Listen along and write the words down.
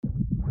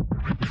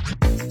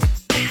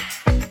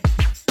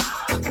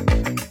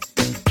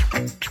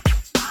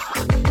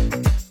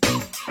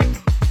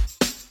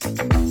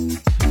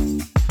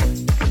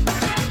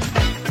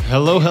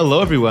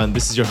Hello, everyone.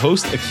 This is your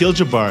host, Akil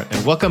Jabbar,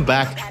 and welcome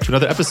back to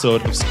another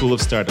episode of School of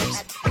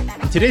Startups.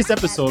 In today's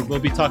episode, we'll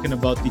be talking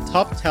about the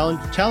top talent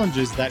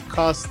challenges that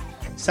cost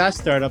SaaS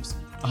startups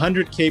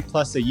 $100K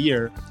plus a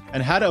year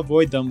and how to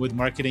avoid them with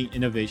marketing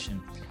innovation.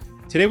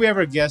 Today, we have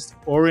our guest,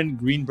 Oren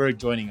Greenberg,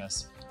 joining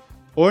us.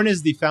 Oren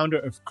is the founder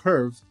of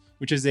Curve,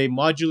 which is a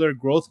modular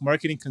growth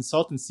marketing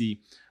consultancy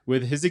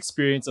with his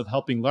experience of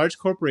helping large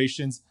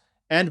corporations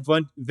and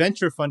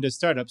venture-funded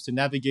startups to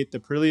navigate the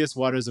perilous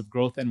waters of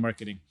growth and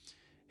marketing.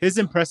 His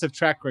impressive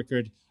track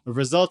record of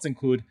results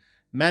include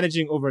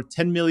managing over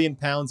 10 million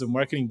pounds of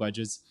marketing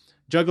budgets,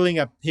 juggling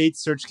a paid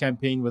search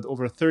campaign with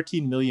over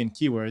 13 million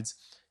keywords,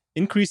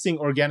 increasing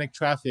organic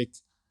traffic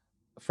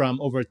from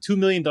over 2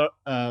 million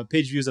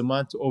page views a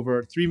month to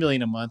over 3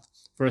 million a month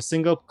for a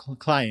single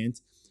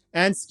client,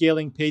 and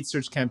scaling paid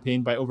search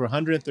campaign by over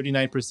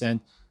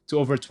 139% to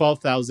over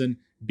 12,000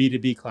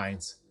 B2B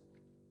clients.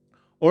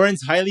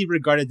 Oren's highly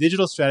regarded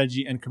digital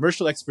strategy and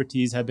commercial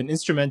expertise have been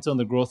instrumental in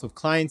the growth of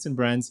clients and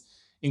brands,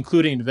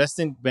 including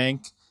Investment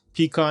Bank,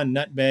 Pecan,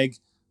 Nutmeg,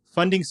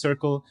 Funding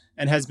Circle,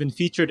 and has been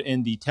featured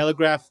in The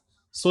Telegraph,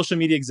 Social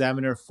Media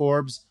Examiner,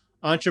 Forbes,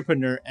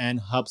 Entrepreneur,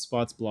 and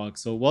HubSpot's blog.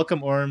 So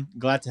welcome, Oren.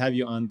 Glad to have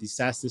you on the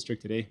SaaS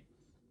District today.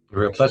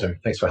 Real pleasure.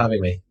 Thanks for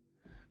having me.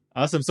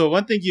 Awesome. So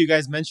one thing you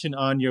guys mentioned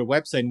on your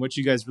website and what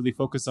you guys really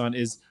focus on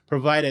is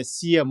provide a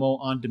CMO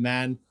on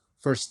demand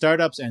for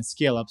startups and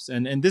scale-ups.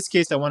 And in this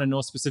case, I want to know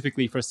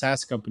specifically for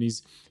SaaS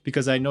companies,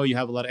 because I know you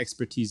have a lot of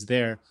expertise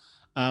there.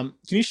 Can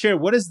you share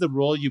what is the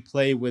role you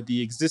play with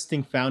the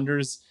existing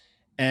founders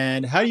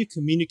and how do you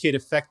communicate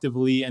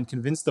effectively and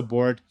convince the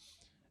board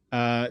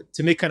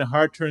to make kind of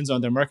hard turns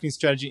on their marketing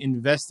strategy,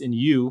 invest in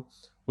you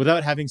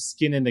without having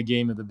skin in the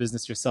game of the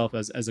business yourself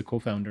as a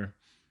co-founder?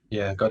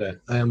 Yeah, got it.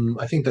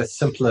 I think the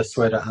simplest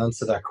way to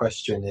answer that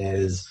question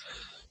is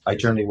I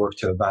generally work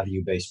to a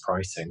value-based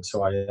pricing.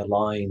 So I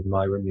align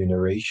my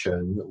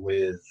remuneration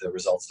with the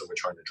results that we're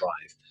trying to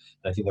drive.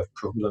 And I think the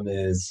problem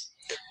is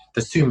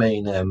there's two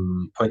main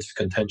points of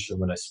contention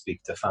when I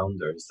speak to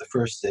founders. The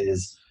first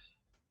is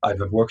I've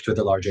worked with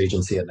a large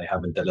agency and they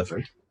haven't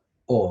delivered.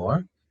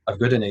 Or I've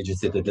got an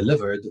agency that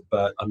delivered,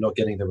 but I'm not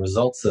getting the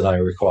results that I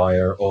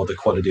require or the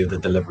quality of the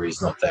delivery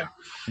is not there.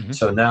 Mm-hmm.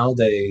 So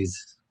nowadays,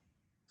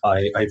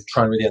 I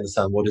try and really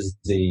understand what is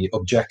the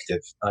objective.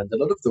 And a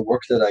lot of the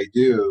work that I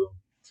do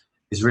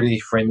is really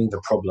framing the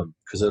problem.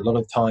 Because a lot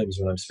of times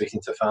when I'm speaking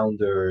to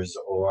founders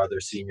or other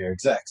senior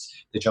execs,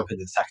 they jump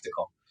into the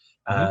tactical.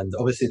 Mm-hmm. And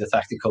obviously the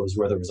tactical is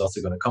where the results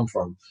are going to come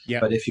from.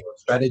 Yeah. But if your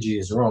strategy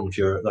is wrong, if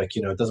you're like,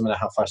 it doesn't matter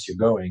how fast you're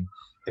going.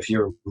 If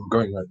you're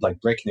going like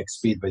breakneck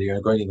speed, but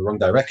you're going in the wrong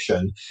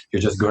direction,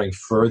 you're just going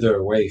further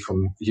away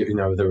from,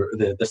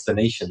 the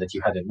destination that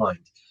you had in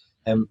mind.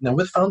 Now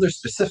with founders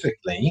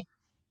specifically,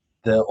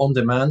 the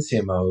on-demand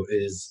CMO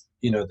is,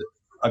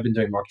 I've been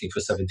doing marketing for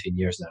 17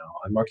 years now.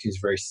 And marketing is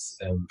very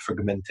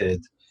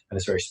fragmented and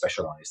it's very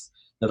specialized.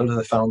 A lot of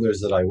the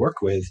founders that I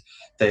work with,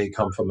 they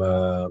come from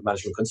a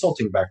management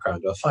consulting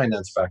background, or a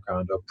finance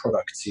background, or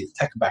product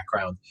tech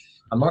background.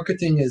 And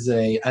marketing is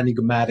a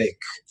enigmatic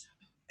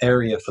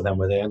area for them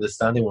where they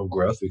understand they want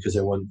growth because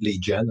they want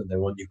lead gen and they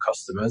want new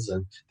customers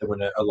and they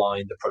want to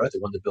align the product. They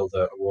want to build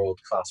a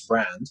world-class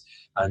brand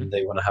and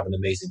they want to have an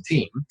amazing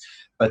team.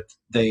 But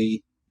they're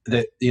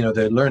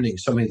learning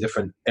so many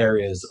different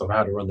areas of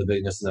how to run the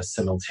business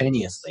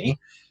simultaneously.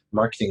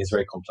 Marketing is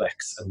very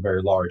complex and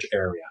very large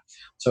area.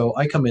 So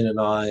I come in and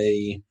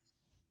I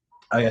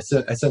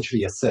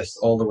essentially assist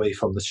all the way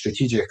from the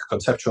strategic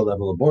conceptual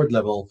level, board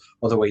level,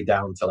 all the way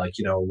down to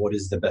what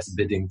is the best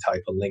bidding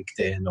type on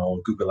LinkedIn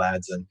or Google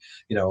Ads and,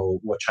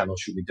 what channel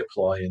should we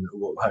deploy and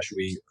how should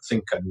we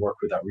think and work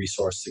with that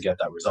resource to get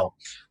that result.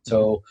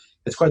 So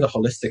it's quite a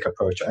holistic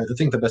approach. I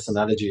think the best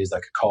analogy is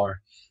like a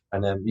car.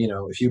 And then,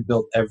 if you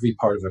built every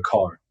part of a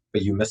car,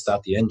 but you missed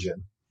out the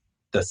engine,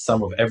 the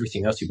sum of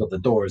everything else, you built the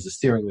doors, the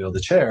steering wheel, the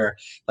chair,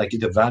 like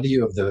the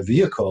value of the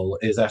vehicle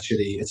is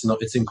actually,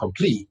 it's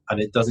incomplete and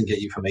it doesn't get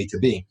you from A to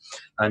B.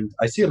 And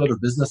I see a lot of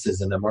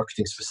businesses in their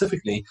marketing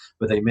specifically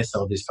where they miss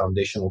all these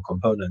foundational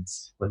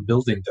components when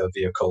building the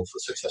vehicle for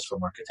successful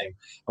marketing.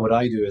 And what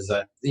I do is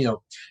that,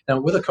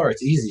 now with a car,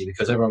 it's easy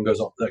because everyone goes,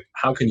 like,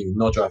 how can you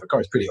not drive a car?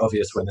 It's pretty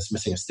obvious when it's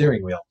missing a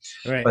steering wheel.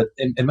 Right. But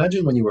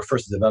imagine when you were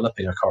first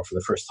developing a car for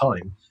the first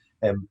time,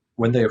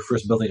 when they were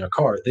first building a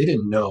car, they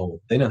didn't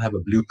have a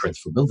blueprint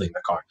for building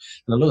the car.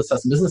 And a lot of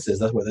SaaS businesses,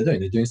 that's what they're doing.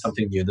 They're doing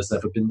something new that's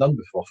never been done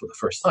before for the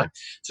first time.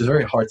 So it's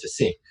very hard to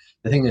see.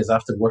 The thing is,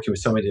 after working with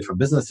so many different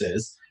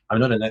businesses,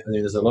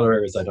 there's a lot of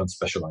areas I don't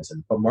specialize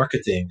in, but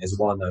marketing is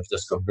one I've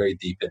just gone very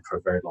deep in for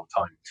a very long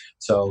time.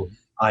 So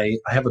I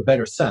have a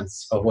better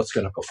sense of what's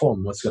going to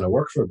perform, what's going to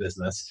work for a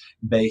business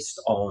based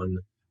on,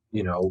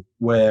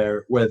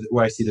 where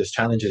I see those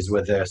challenges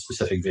with their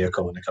specific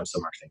vehicle when it comes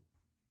to marketing.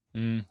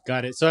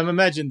 Got it. So I'm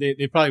imagine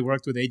they probably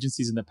worked with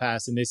agencies in the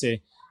past and they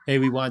say, hey,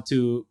 we want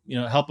to,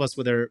 help us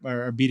with our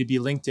B2B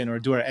LinkedIn or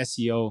do our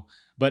SEO.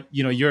 But,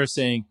 you're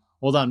saying,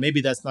 hold on, maybe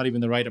that's not even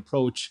the right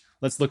approach.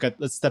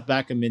 let's step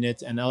back a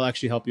minute and I'll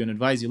actually help you and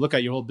advise you. Look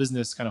at your whole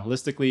business kind of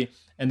holistically,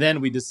 and then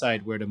we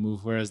decide where to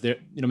move. Whereas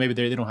maybe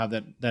they don't have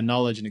that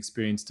knowledge and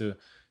experience to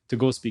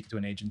go speak to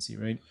an agency,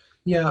 right?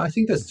 Yeah, I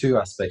think there's two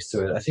aspects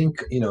to it. I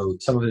think,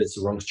 some of it is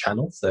the wrong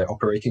channels. They're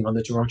operating on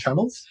the wrong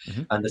channels.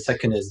 Mm-hmm. And the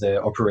second is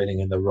they're operating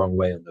in the wrong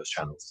way on those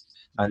channels.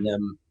 And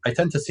I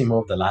tend to see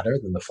more of the latter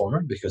than the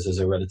former because there's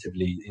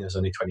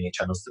only 28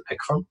 channels to pick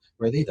from,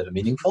 really, that are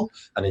meaningful.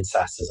 And in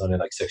SaaS, there's only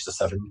like 6 or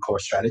 7 core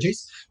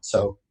strategies.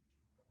 So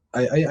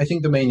I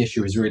think the main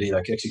issue is really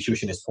like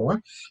execution is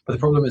poor, but the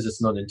problem is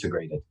it's not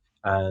integrated.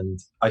 And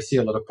I see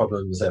a lot of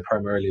problems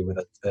primarily with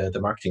the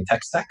marketing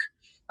tech stack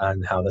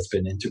and how that's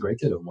been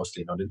integrated or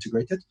mostly not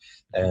integrated.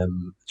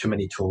 Too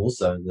many tools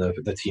and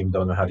the team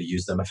don't know how to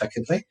use them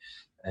effectively.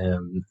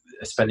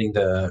 Spending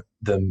the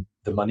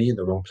money in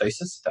the wrong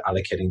places, they're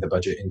allocating the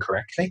budget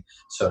incorrectly.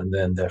 And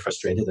then they're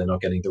frustrated, they're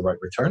not getting the right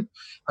return.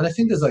 And I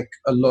think there's like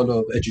a lot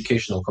of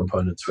educational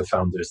components with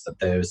founders that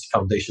there's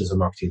foundations of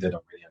marketing they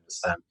don't really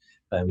understand.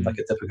 Like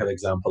a typical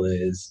example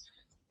is,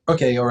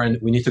 okay, Oren,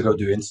 we need to go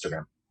do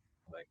Instagram.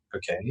 Like,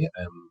 okay,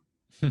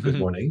 good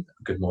morning,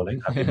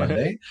 happy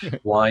Monday.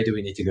 Why do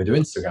we need to go do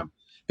Instagram?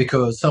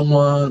 Because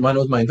one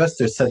of my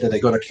investors said that they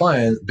got a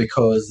client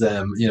because,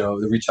 they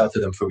reached out to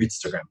them through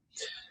Instagram.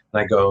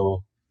 And I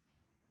go,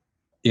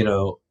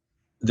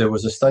 there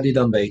was a study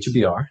done by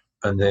HBR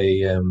and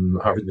they,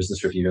 Harvard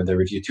Business Review, and they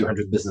reviewed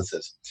 200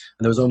 businesses.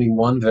 And there was only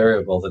one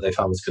variable that they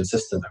found was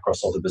consistent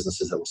across all the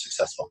businesses that were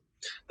successful.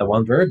 The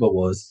one variable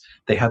was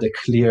they had a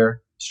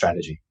clear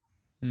strategy.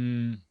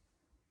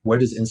 Where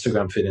does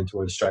Instagram fit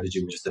into the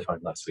strategy we just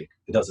defined last week?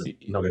 It doesn't.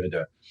 You're not going to do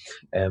it.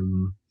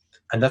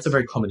 And that's a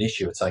very common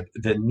issue. It's like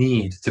the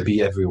need to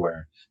be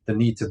everywhere, the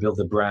need to build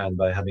a brand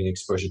by having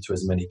exposure to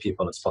as many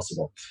people as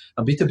possible.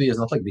 And B2B is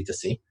not like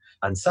B2C,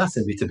 and SaaS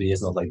and B2B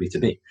is not like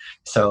B2B.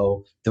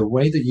 So the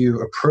way that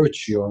you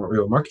approach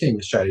your marketing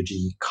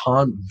strategy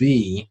can't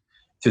be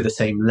to the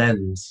same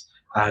lens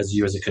as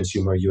you as a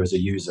consumer, you as a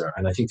user.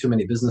 And I think too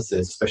many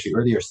businesses, especially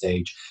earlier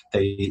stage,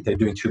 they're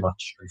doing too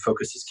much, and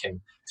focus is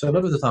king. So a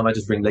lot of the time I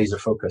just bring laser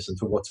focus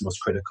into what's most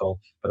critical,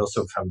 but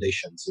also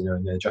foundations. In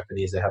the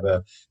Japanese, they have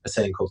a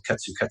saying called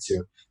katsu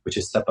katsu, which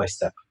is step by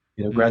step,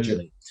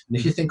 gradually. And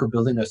if you think of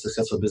building a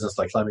successful business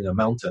like climbing a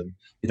mountain,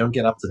 you don't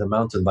get up to the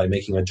mountain by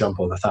making a jump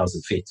of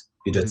 1,000 feet.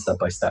 You do it step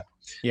by step.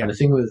 Yeah. And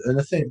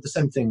the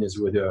same thing is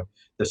with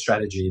the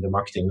strategy, the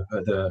marketing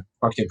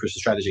approach to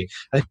strategy.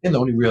 I think the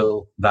only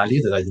real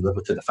value that I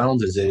deliver to the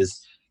founders is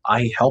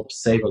I help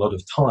save a lot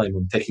of time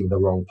on taking the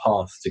wrong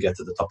path to get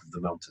to the top of the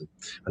mountain.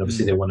 And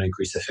obviously they want to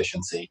increase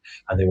efficiency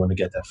and they want to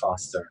get there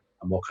faster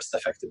and more cost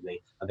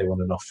effectively, and they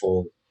want to not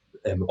fall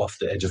off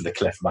the edge of the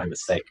cliff by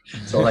mistake.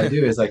 So all I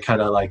do is I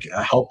kind of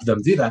help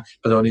them do that,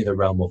 but only in the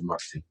realm of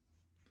marketing.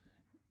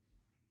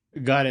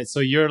 Got it.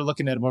 So you're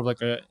looking at more of like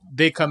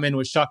they come in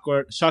with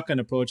shotgun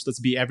approach. Let's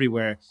be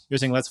everywhere. You're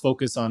saying let's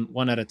focus on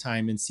one at a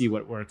time and see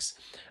what works.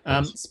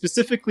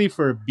 Specifically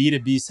for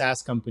B2B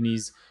SaaS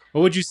companies,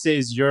 what would you say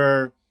is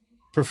your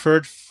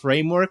preferred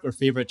framework or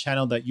favorite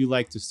channel that you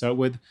like to start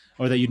with,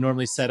 or that you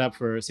normally set up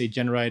for, say,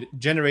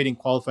 generating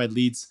qualified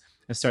leads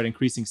and start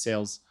increasing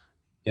sales?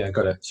 Yeah,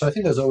 got it. So I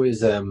think there's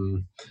always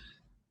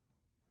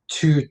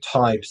two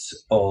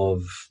types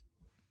of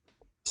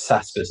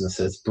SaaS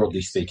businesses,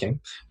 broadly speaking.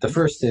 The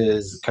first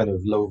is kind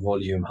of low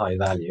volume, high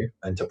value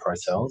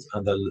enterprise sales,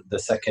 and the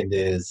second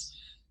is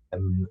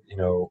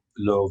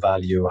low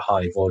value,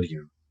 high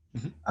volume.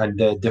 And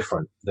they're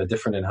different. They're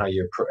different in how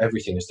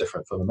everything is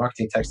different, from the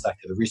marketing tech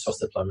stack to the resource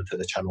deployment to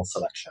the channel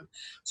selection.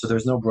 So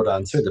there's no broad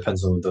answer. It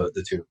depends on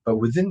the two. But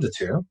within the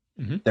two,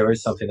 there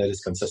is something that is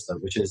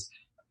consistent, which is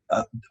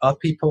our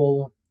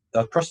people,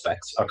 our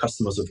prospects, our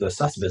customers of the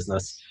SaaS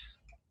business,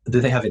 do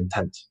they have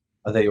intent?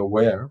 Are they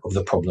aware of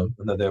the problem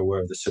and are they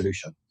aware of the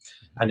solution?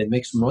 And it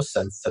makes most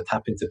sense to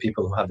tap into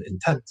people who have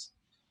intent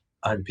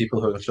and people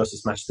who are the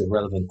closest match to the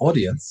relevant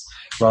audience,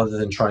 rather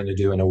than trying to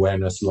do an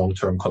awareness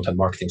long-term content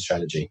marketing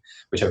strategy,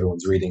 which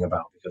everyone's reading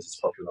about because it's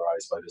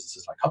popularized by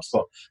businesses like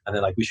HubSpot. And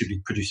they're like, we should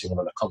be producing a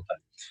lot of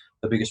content.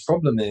 The biggest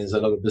problem is a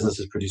lot of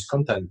businesses produce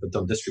content but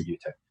don't distribute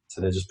it. So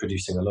they're just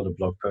producing a lot of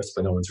blog posts,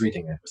 but no one's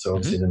reading it. So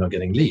obviously they're not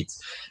getting leads.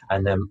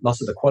 And then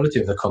most of the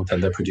quality of the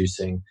content they're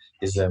producing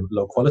is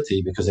low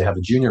quality because they have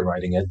a junior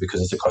writing it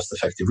because it's a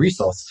cost-effective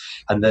resource.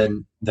 And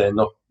then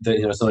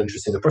it's not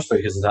interesting to the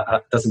prospect because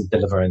that doesn't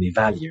deliver any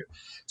value.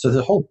 So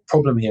the whole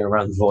problem here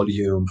around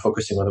volume,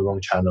 focusing on the wrong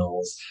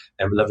channels,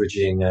 and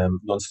leveraging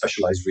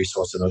non-specialized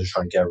resources in order to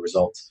try and get a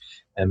result.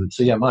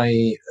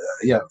 My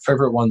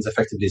favorite one's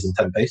effectively is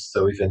intent-based.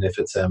 So even if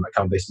it's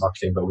account-based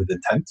marketing but with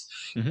intent,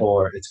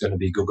 or it's going to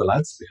be Google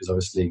Ads, because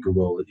obviously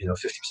Google,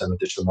 50% of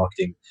digital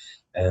marketing,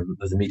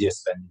 the media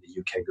spend in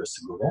the UK goes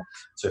to Google.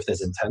 So if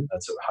there's intent,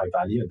 that's a high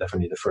value and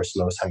definitely the first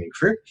lowest hanging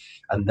fruit.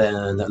 And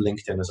then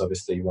LinkedIn is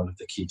obviously one of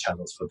the key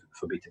channels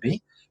for B2B.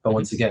 But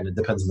once again, it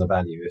depends on the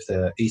value. If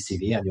the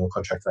ACV, annual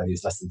contract value,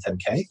 is less than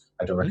 10K,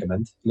 I don't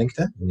recommend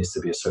LinkedIn. It needs to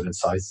be a certain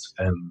size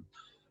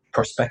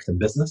prospect and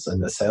business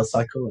and the sales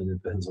cycle, and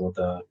it depends on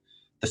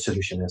what the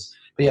solution is.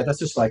 But yeah, that's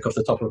just like off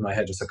the top of my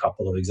head, just a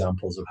couple of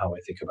examples of how I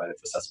think about it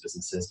for SaaS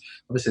businesses.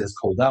 Obviously, there's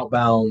cold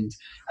outbound.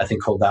 I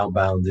think cold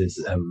outbound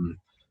is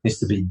needs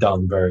to be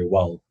done very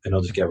well in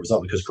order to get a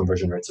result because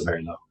conversion rates are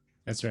very low.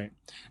 That's right.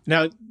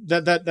 Now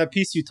that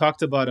piece you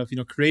talked about of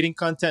creating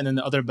content and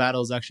the other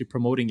battle is actually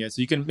promoting it.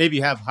 So you can maybe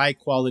have high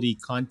quality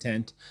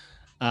content.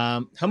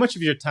 How much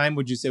of your time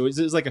would you say is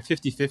it like a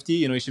 50-50?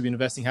 You should be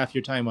investing half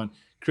your time on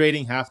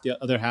creating, half the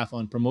other half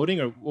on promoting,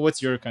 or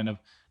what's your kind of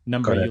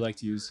number you like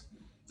to use?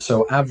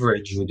 So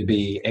average would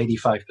be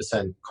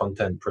 85%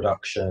 content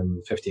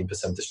production,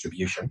 15%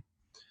 distribution.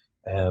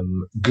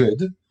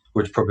 Good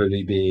would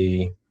probably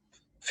be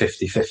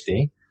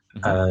 50-50.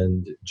 Mm-hmm.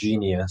 And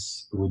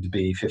genius would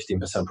be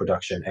 15%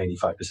 production,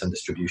 85%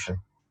 distribution.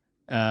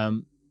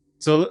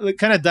 So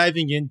kind of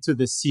diving into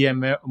the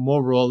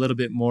CMO role a little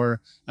bit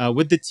more,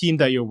 with the team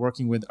that you're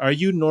working with, are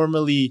you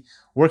normally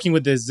working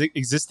with the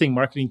existing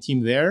marketing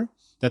team there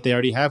that they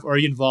already have? Or are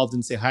you involved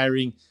in, say,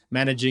 hiring,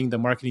 managing the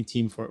marketing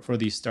team for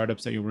these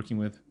startups that you're working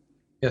with?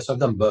 Yes, I've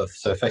done both.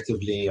 So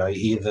effectively,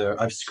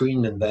 I've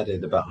screened and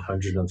vetted about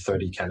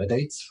 130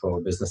 candidates for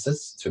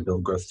businesses to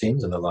build growth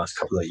teams in the last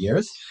couple of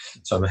years.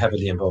 So I'm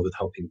heavily involved with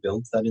helping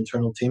build that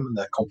internal team and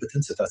that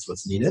competence if that's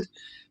what's needed.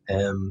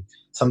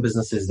 Some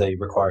businesses, they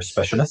require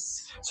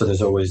specialists. So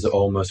there's always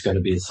almost going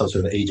to be some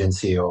sort of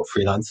agency or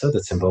freelancer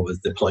that's involved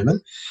with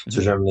deployment. Mm-hmm.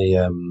 So generally,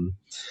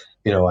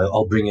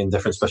 I'll bring in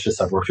different specialists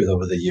I've worked with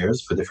over the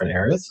years for different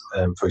areas.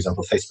 For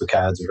example, Facebook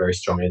ads are very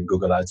strong in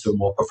Google ads, so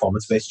more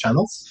performance-based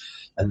channels.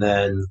 And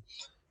then,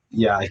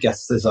 I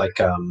guess there's like,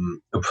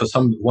 for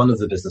one of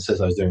the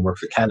businesses I was doing work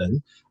for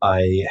Canon,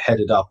 I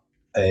headed up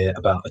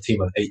about a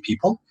team of 8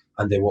 people,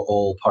 and they were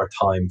all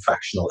part-time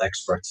fractional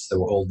experts. They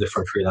were all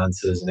different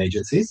freelancers and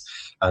agencies,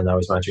 and I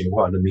was managing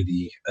quite a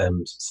meaty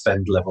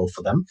spend level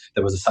for them.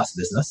 There was a SaaS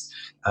business,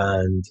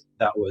 and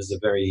that was a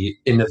very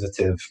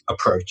innovative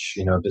approach,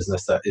 a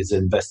business that is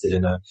invested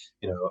in an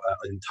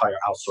entire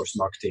outsourced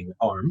marketing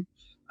arm.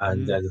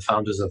 And the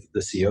founders of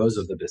the CEOs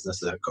of the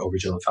business, the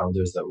original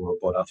founders that were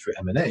bought out through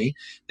M&A,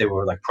 they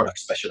were like product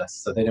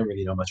specialists. So they didn't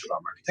really know much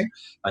about marketing.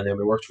 And then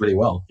we worked really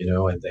well,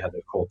 and they had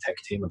the core tech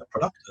team and the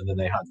product. And then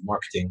they had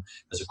marketing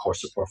as a core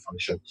support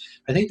function.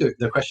 I think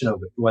the question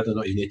of whether or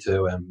not you need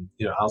to,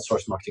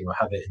 outsource marketing or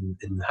have it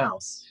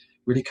in-house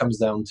really comes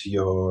down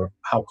to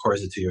how core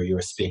is it to your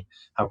USP,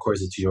 how core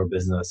is it to your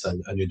business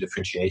and your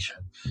differentiation.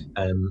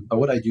 But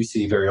what I do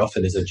see very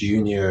often is that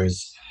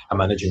juniors are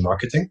managing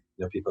marketing,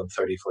 people in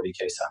 30,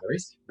 40K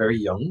salaries, very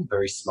young,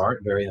 very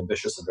smart, very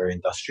ambitious, and very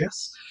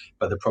industrious.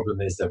 But the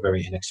problem is they're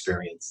very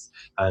inexperienced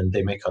and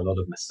they make a lot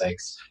of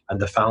mistakes. And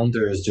the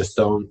founders just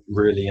don't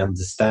really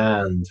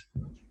understand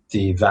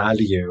the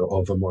value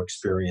of a more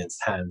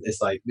experienced hand.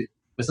 It's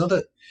not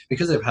that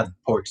because they've had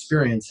poor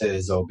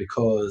experiences or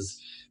because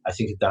I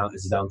think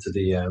it's down to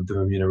the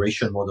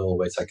remuneration model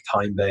where it's like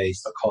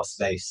time-based or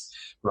cost-based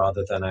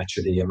rather than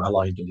actually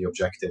aligned on the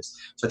objectives.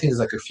 So I think there's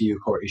like a few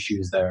core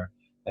issues there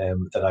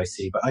that I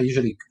see. But I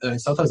usually,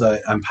 sometimes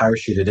I'm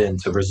parachuted in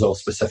to resolve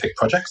specific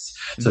projects.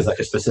 So it's like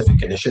a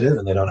specific initiative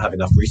and they don't have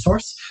enough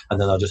resource and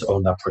then I'll just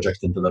own that project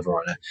and deliver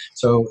on it.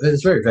 So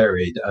it's very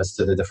varied as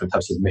to the different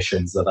types of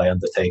missions that I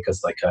undertake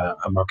as like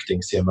a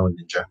marketing CMO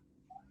ninja.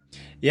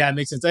 Yeah, it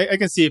makes sense. I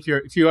can see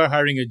if you are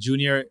hiring a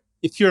junior,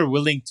 if you're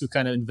willing to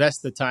kind of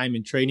invest the time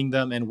in training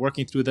them and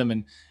working through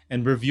them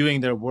and reviewing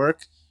their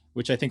work,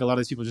 which I think a lot of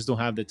these people just don't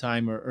have the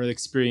time or the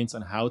experience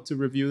on how to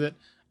review it.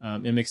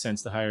 It makes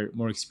sense to hire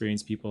more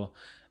experienced people.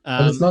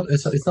 But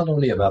it's not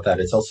only about that.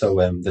 It's also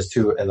there's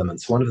 2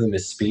 elements. One of them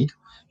is speed.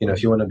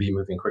 If you want to be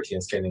moving quickly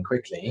and scaling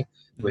quickly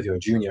with your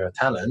junior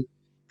talent,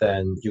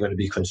 then you're going to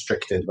be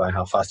constricted by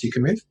how fast you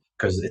can move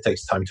because it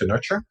takes time to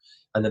nurture.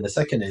 And then the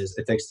second is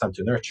it takes time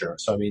to nurture.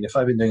 So, if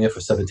I've been doing it for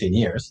 17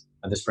 years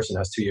and this person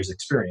has 2 years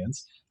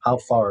experience, how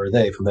far are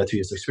they from that 2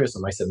 years experience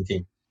on my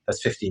 17?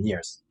 That's 15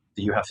 years.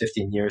 Do you have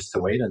 15 years to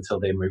wait until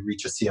they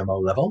reach a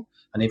CMO level?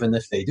 And even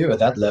if they do at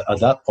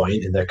that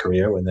point in their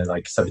career, when they're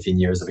like 17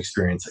 years of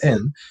experience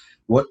in,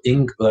 what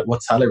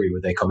salary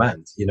would they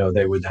command?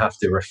 They would have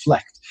to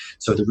reflect.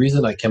 So the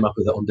reason I came up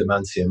with the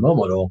on-demand CMO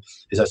model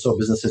is I saw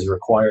businesses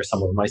require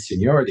some of my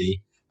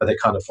seniority, but they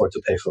can't afford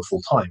to pay for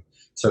full time.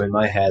 So in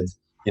my head,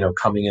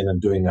 coming in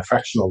and doing a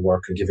fractional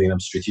work and giving them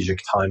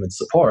strategic time and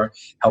support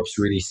helps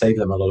really save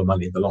them a lot of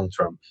money in the long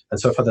term. And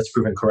so far, that's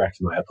proven correct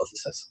in my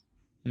hypothesis.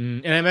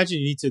 And I imagine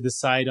you need to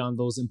decide on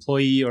those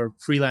employee or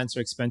freelancer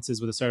expenses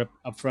with a startup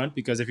upfront,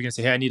 because if you're going to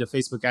say, hey, I need a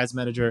Facebook ads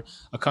manager,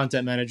 a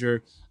content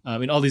manager,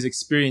 all these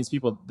experienced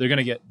people,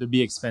 they'll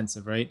be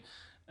expensive, right?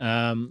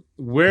 It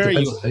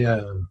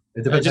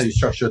depends how you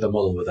structure the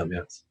model with them,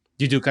 yes.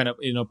 Do you do kind of,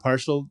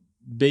 partial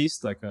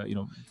based, like,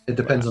 It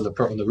depends on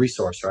the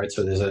resource, right?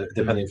 So there's a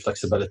depending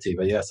flexibility,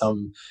 but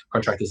some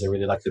contractors, they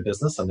really like the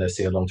business and they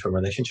see a long-term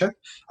relationship,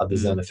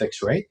 others then a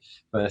fixed rate.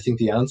 But I think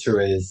the answer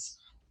is,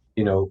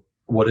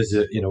 what is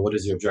it? What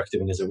is your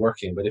objective and is it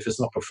working? But if it's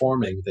not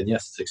performing, then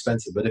yes, it's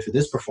expensive. But if it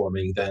is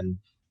performing, then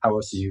how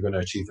else are you going to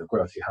achieve the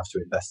growth? You have to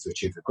invest to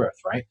achieve the growth,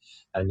 right?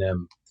 And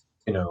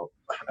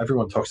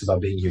everyone talks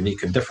about being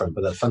unique and different,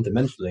 but that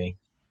fundamentally,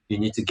 You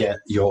need to get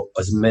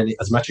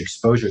as much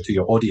exposure to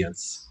your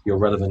audience, your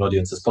relevant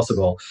audience as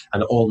possible.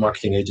 And all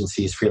marketing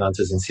agencies,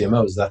 freelancers, and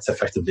CMOs, that's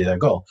effectively their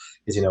goal.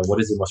 Is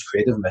what is the most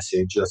creative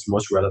message that's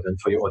most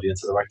relevant for your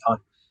audience at the right time,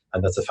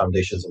 and that's the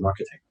foundations of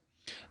marketing.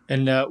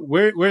 And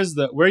where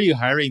are you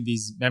hiring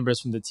these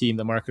members from the team,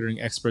 the marketing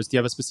experts? Do you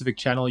have a specific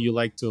channel you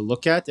like to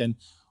look at? And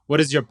what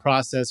is your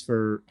process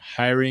for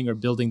hiring or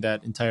building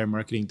that entire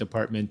marketing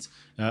department,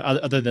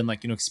 other than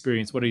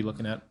experience? What are you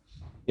looking at?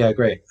 Yeah,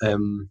 great.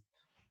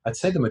 I'd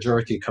say the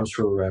majority comes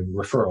through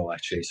referral,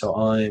 actually. So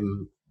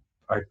I'm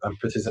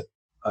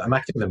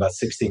active in about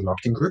 16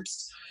 marketing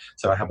groups.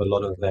 So I have a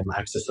lot of them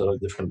access to a lot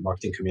of different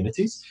marketing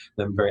communities.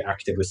 And I'm very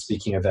active with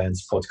speaking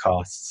events,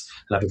 podcasts,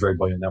 and I have a very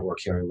buoyant network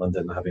here in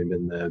London, having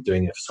been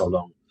doing it for so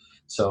long.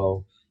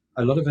 So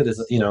a lot of it is,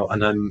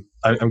 and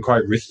I'm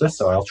quite ruthless.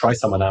 So I'll try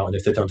someone out, and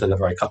if they don't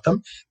deliver, I cut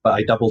them. But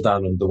I double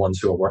down on the ones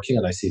who are working,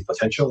 and I see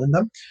potential in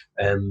them.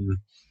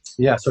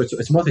 Yeah, so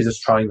it's mostly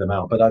just trying them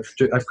out. But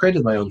I've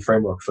created my own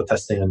framework for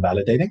testing and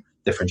validating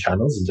different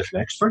channels and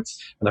different experts.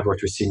 And I've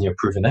worked with senior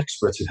proven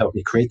experts who helped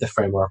me create the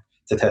framework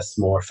to test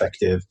more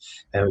effective,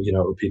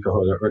 people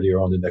who are earlier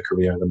on in their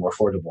career and they're more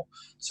affordable.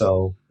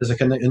 So there's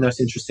a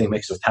nice, interesting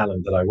mix of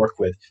talent that I work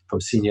with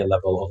from senior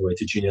level all the way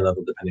to junior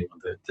level, depending on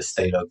the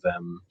state of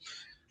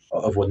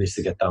what needs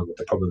to get done, what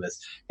the problem is.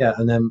 Yeah,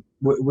 and then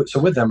so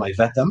with them, I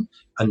vet them,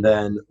 and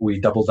then we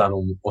double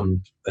down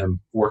on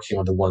working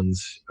with the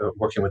ones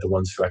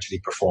who actually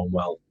perform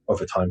well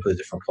over time for the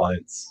different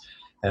clients.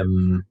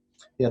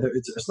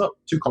 It's not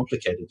too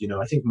complicated.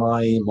 I think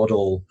my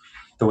model,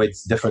 the way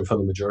it's different from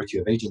the majority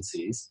of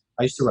agencies.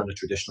 I used to run a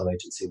traditional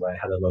agency where I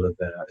had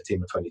a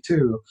team of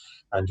 22,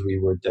 and we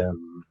would,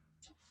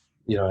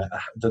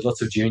 there's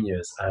lots of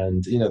juniors,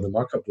 and the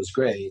markup was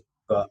great,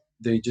 but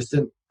they just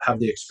didn't have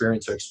the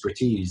experience or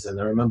expertise. And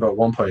I remember at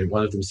one point,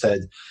 one of them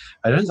said,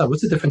 "I don't know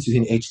what's the difference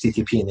between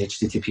HTTP and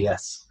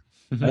HTTPS."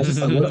 I was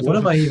just like, what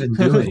am I even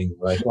doing?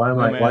 Like, why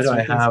do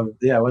I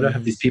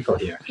have these people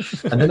here?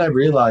 And then I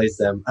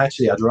realized,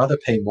 actually, I'd rather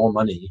pay more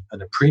money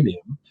and a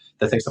premium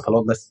that takes up a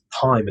lot less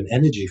time and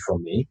energy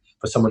from me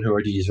for someone who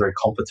already is very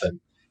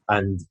competent.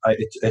 And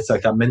it's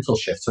like a mental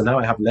shift. So now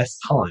I have less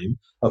time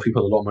of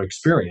people with a lot more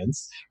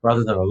experience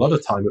rather than a lot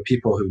of time with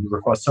people who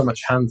require so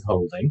much hand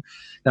holding.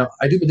 Now,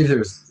 I do believe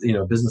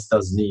business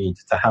does need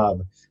to have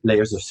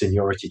layers of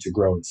seniority to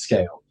grow and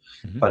scale.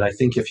 Mm-hmm. But I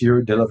think if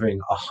you're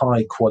delivering a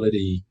high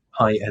quality,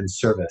 high-end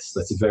service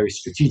that's very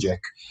strategic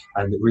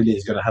and really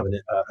is going to have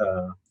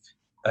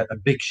a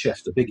big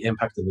shift, a big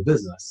impact in the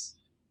business,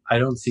 I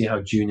don't see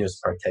how juniors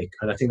partake.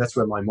 And I think that's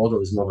where my model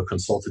is more of a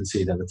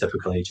consultancy than a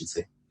typical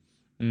agency.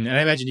 And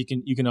I imagine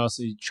you can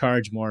also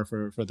charge more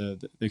for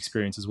the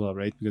experience as well,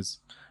 right? Because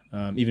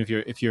even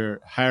if you're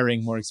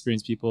hiring more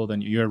experienced people,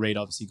 then your rate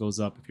obviously goes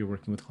up if you're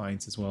working with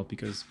clients as well,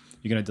 because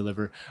you're going to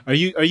deliver. Are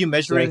you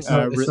measuring?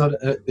 Yeah,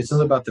 it's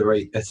not about the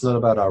rate. It's not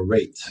about our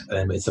rate.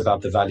 It's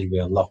about the value we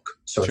unlock.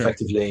 So sure.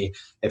 Effectively,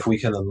 if we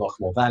can unlock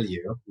more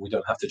value, we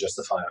don't have to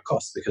justify our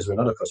cost because we're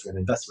not a cost, we're an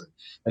investment.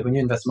 Like when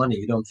you invest money,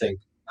 you don't think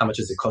how much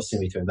is it costing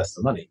me to invest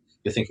the money.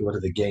 You're thinking what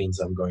are the gains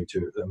I'm going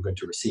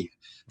to receive.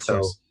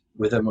 So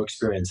with a more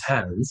experienced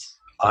hands,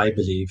 I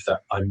believe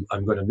that I'm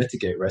going to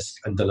mitigate risk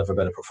and deliver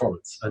better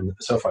performance. And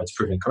so far, it's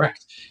proven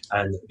correct.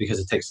 And because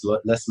it takes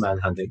less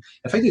manhandling,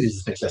 effectively, they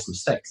just make less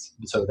mistakes.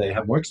 So they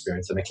have more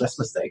experience, they make less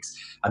mistakes,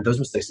 and those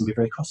mistakes can be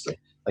very costly.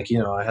 Like,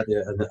 I had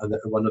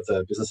one of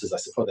the businesses I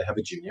support, they have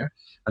a junior,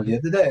 and the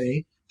other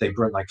day, they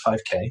burned like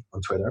 5K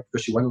on Twitter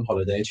because she went on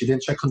holiday and she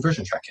didn't check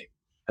conversion tracking.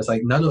 It's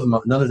like none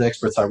of the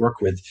experts I work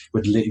with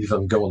would leave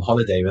them go on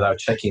holiday without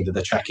checking that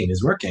the tracking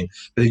is working.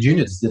 But the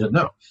juniors didn't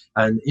know.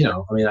 And,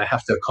 I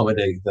have to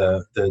accommodate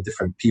the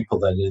different people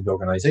that are in the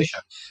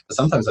organization. But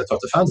sometimes I talk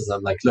to founders and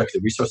I'm like, look,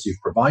 the resource you've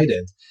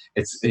provided,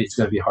 it's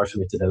going to be hard for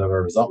me to deliver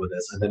a result with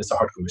this. And then it's a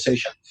hard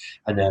conversation.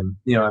 And then,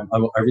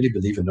 I really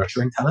believe in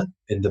nurturing talent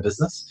in the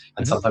business.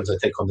 And sometimes I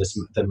take on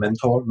the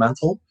mentor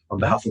mantle on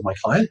behalf of my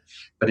client.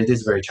 But it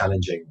is very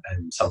challenging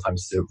and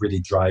sometimes to really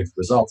drive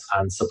results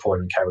and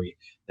support and carry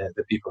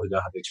the people who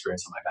don't have the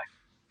experience on my back.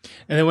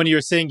 And then when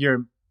you're saying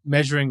you're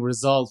measuring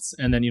results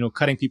and then,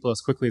 cutting people as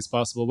quickly as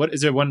possible,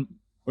 is there one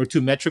or two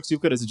metrics you've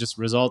got? Is it just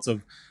results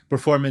of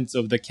performance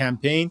of the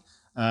campaign?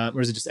 Or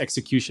is it just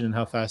execution and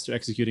how fast they're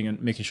executing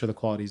and making sure the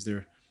quality is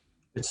there?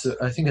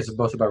 I think it's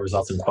both about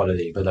results and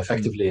quality, but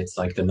effectively it's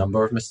like the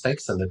number of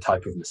mistakes and the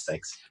type of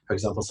mistakes. For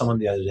example, someone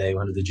the other day,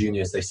 one of the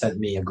juniors, they sent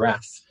me a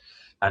graph.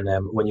 And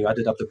when you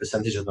added up the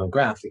percentages on the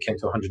graph, it came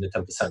to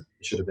 110%.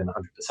 It should have been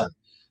 100%.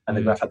 And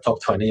the graph had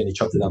top 20 and he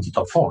chopped it down to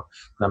top 4.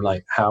 And I'm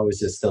like, how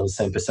is it still the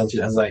same percentage?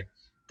 I was like,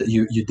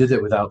 you did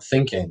it without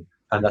thinking.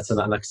 And that's an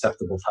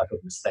unacceptable type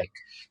of mistake.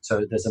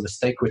 So there's a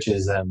mistake, which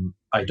is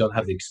I don't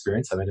have the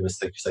experience. I made a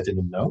mistake because I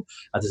didn't know.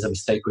 And there's a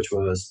mistake, which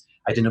was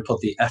I didn't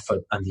put the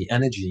effort and the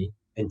energy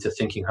into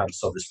thinking how to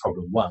solve this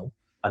problem well.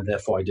 And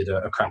therefore I did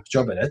a crap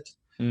job at it.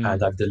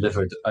 And I've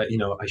delivered, I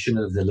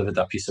shouldn't have delivered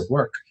that piece of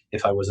work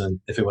if it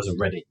wasn't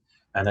ready.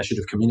 and I should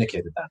have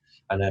communicated that.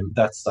 And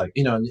that's like,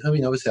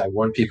 obviously I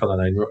warn people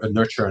and I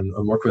nurture and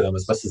work with them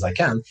as best as I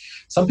can.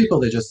 Some people,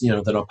 they just,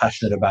 they're not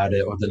passionate about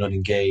it, or they're not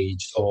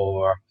engaged,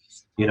 or,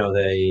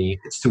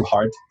 it's too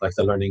hard. Like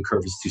the learning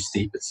curve is too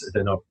steep.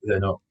 They're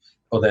not,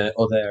 or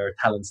their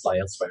talents lie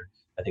elsewhere,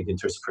 I think, in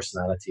terms of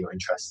personality or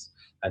interest.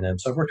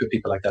 And so I've worked with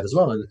people like that as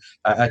well. And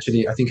I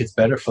think it's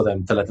better for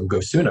them to let them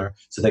go sooner,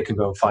 so they can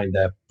go and find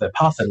their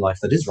path in life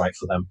that is right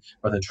for them,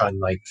 rather than try and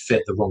like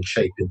fit the wrong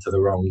shape into the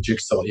wrong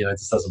jigsaw. It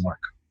just doesn't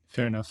work.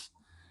 Fair enough.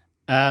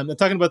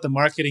 Talking about the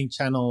marketing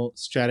channel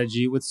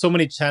strategy, with so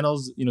many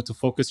channels, to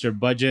focus your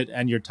budget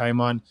and your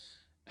time on,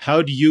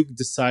 how do you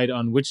decide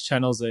on which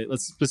channels,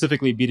 let's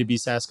specifically B2B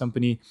SaaS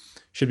company,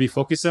 should be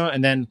focused on?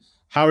 And then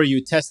how are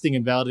you testing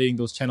and validating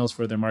those channels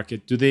for their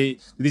market? Do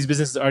these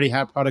businesses already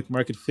have product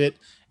market fit,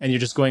 and you're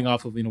just going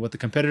off of what the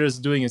competitors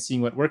are doing and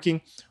seeing what's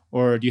working?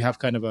 Or do you have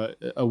kind of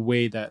a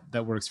way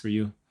that works for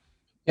you?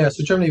 Yeah,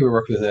 so generally we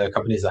work with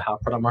companies that have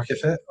product market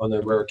fit. On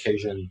a rare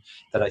occasion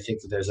that I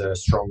think that there's a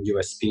strong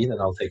USP, then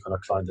I'll take on a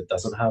client that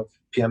doesn't have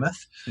PMF.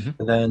 Mm-hmm.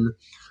 And then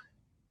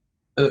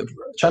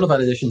channel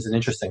validation is an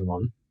interesting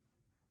one.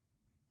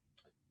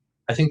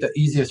 I think the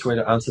easiest way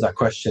to answer that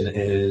question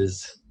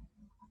is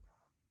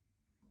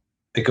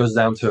it goes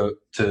down to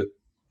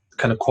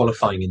kind of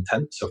qualifying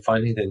intent. So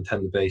finding the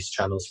intent-based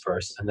channels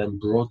first, and then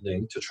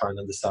broadening to try and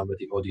understand where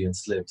the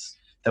audience lives.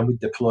 Then we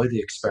deploy the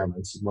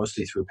experiments,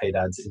 mostly through paid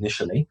ads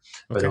initially,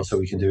 but also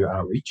we can do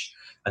outreach.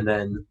 And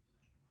then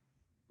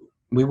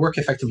we work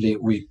effectively,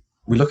 we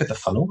look at the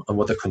funnel and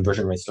what the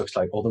conversion rates looks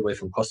like, all the way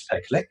from cost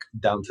per click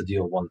down to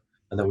deal one.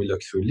 And then we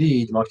look through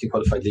lead, marketing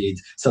qualified lead,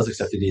 sales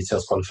accepted lead,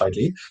 sales qualified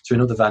lead. So we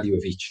know the value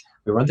of each.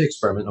 We run the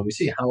experiment and we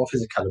see how often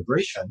is a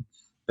calibration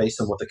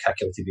based on what the CAC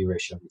LTV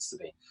ratio needs to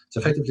be.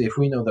 So effectively, if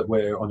we know that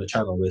we're on a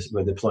channel,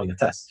 we're deploying a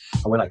test,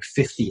 and we're like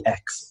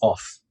 50x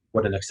off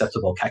what an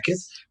acceptable CAC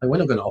is, and we're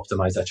not going to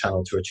optimize that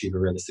channel to achieve a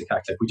realistic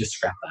CAC. Like, we just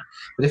scrap that.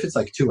 But if it's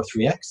like 2 or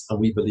 3x, and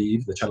we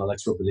believe, the channel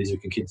expert believes, we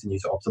can continue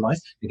to optimize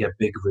and get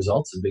big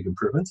results and big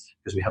improvements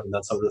because we haven't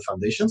done some of the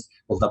foundations,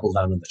 we'll double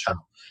down on the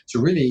channel. So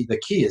really, the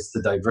key is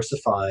to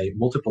diversify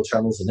multiple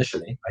channels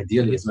initially,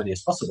 ideally as many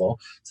as possible,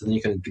 so then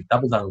you can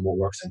double down on what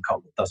works and cut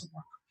what doesn't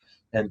work.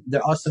 And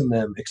there are some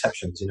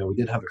exceptions. We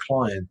did have a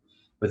client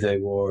where they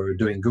were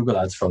doing Google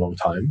ads for a long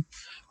time,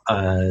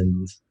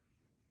 and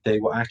they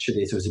were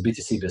actually, so it was a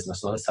B2C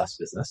business, not a SaaS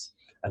business,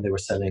 and they were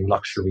selling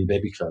luxury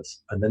baby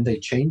clothes. And then they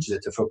changed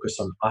it to focus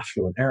on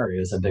affluent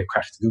areas, and they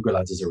cracked Google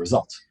ads as a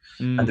result.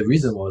 And the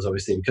reason was,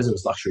 obviously, because it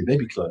was luxury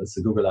baby clothes,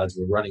 the Google ads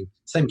were running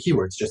same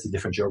keywords, just a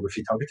different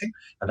geography targeting,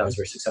 and that was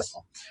very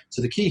successful.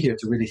 So the key here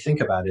to really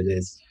think about it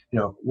is,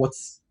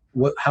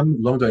 how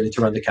long do I need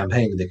to run the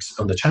campaign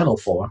on the channel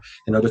for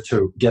in order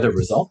to get a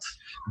result,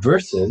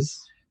 versus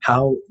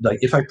how, like,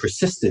 if I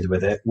persisted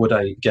with it, would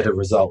I get a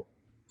result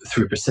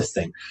through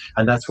persisting?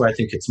 And that's where I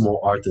think it's more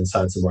art than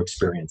science and more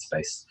experience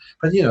based.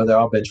 But there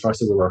are benchmarks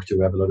that we work to.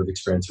 We have a lot of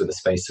experience with the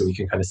space, so we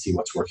can kind of see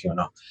what's working or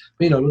not.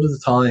 But a lot of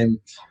the time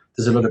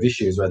there's a lot of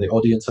issues where the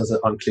audience has an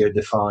unclear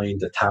defined,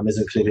 the TAM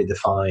isn't clearly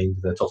defined,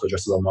 the total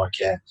addressable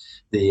market,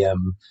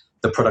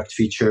 the product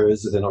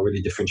features, they're not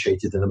really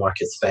differentiated in the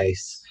market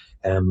space.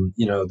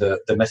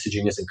 The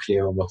messaging isn't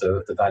clear on what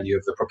the value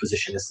of the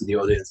proposition is to the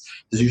audience.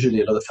 There's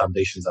usually a lot of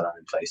foundations that are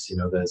in place.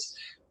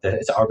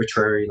 It's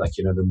arbitrary, like,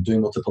 them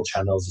doing multiple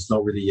channels. It's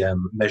not really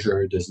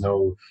measured. There's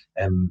no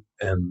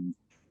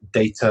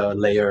data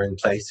layer in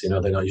place. They're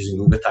not using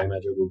Google Tag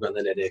Manager, Google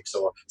Analytics,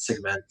 or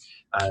Segment.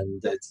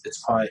 And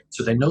it's quite,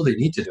 so they know they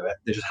need to do it.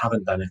 They just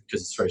haven't done it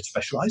because it's very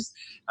specialized.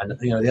 And,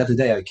 the other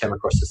day I came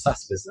across a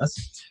SaaS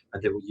business,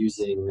 and they were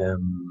using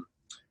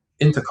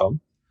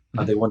Intercom.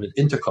 And they wanted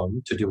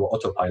Intercom to do what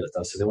Autopilot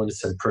does. So they wanted to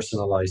send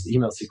personalized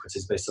email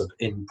sequences based on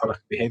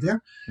in-product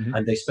behavior.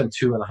 And they spent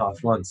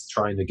 2.5 months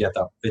trying to get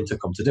that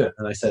Intercom to do it.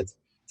 And I said,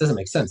 it doesn't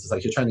make sense. It's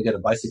like you're trying to get a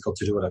bicycle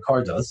to do what a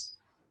car does.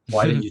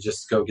 Why didn't you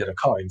just go get a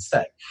car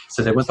instead?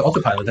 So they went to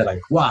Autopilot. They're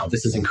like, wow,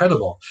 this is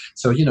incredible.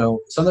 So,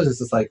 sometimes it's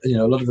just like, a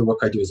lot of the work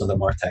I do is on the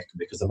MarTech,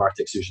 because the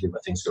MarTech is usually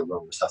where things go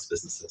wrong with SaaS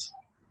businesses.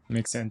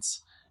 Makes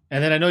sense.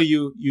 And then I know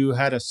you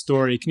had a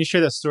story. Can you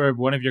share that story of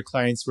one of your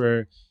clients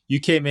where you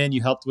came in,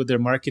 you helped with their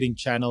marketing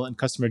channel and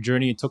customer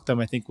journey? It took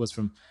them, I think, was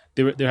from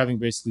they're having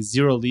basically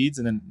 0 leads,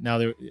 and then now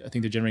I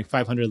think they're generating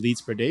 500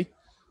 leads per day.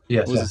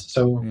 Yes.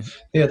 So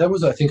that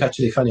was, I think,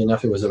 actually, funny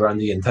enough, it was around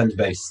the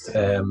intent-based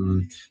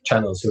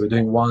channel. So we're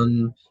doing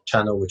one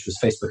channel, which was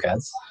Facebook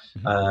ads,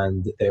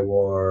 and they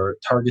were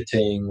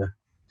targeting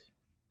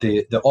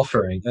the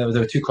offering. There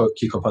were 2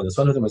 key components.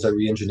 One of them was I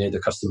re-engineered the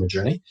customer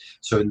journey.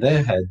 So in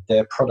their head,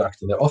 their product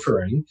and their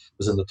offering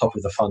was in the top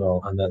of the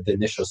funnel and the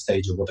initial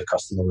stage of what the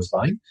customer was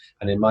buying.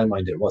 And in my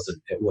mind, it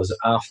wasn't. It was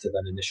after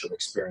that initial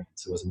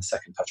experience. It was in the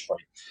second touch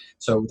point.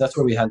 So that's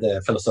where we had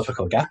the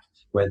philosophical gap,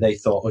 where they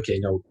thought, okay,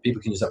 no,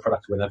 people can use that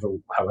product whenever,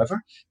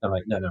 however. And I'm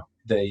like, no.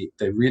 they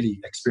really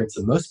experience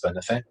the most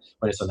benefit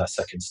when it's on that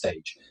second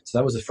stage. So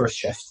that was the first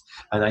shift,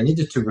 and I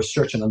needed to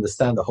research and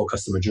understand the whole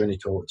customer journey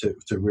to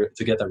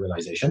get that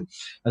realization.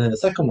 And then the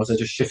second was I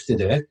just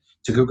shifted it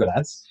to Google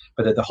Ads,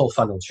 but the whole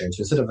funnel changed.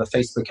 So instead of a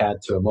Facebook ad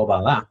to a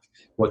mobile app,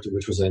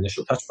 which was the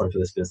initial touch point for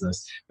this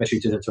business, we actually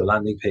did it to a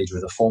landing page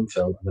with a form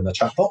fill and then a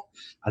chatbot,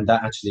 and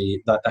that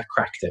actually that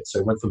cracked it. So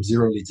it went from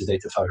 0 leads a day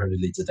to 500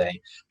 leads a day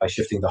by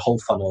shifting the whole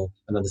funnel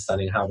and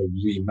understanding how to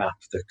remap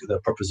the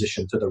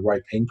proposition to the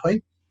right pain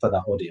point for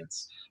that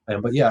audience.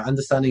 But yeah,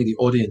 understanding the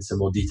audience in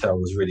more detail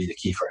was really the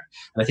key for it.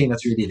 And I think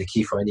that's really the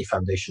key for any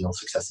foundational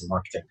success in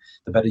marketing.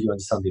 The better you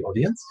understand the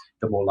audience,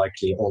 the more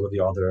likely all of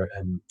the other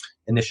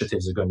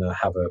initiatives are going to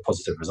have a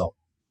positive result.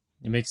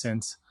 It makes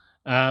sense.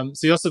 So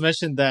you also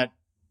mentioned that,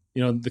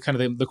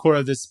 the core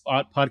of this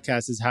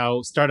podcast is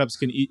how startups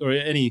can, or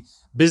any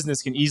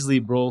business can easily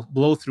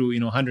blow through,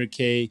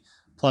 100K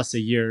plus a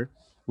year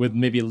with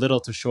maybe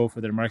little to show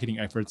for their marketing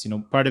efforts.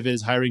 Part of it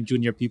is hiring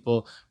junior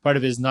people. Part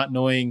of it is not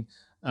knowing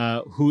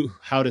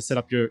how to set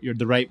up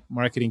the right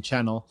marketing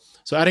channel.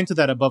 So adding to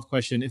that above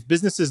question, if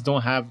businesses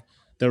don't have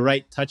the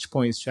right touch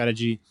point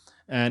strategy,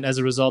 and as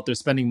a result, they're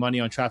spending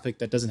money on traffic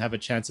that doesn't have a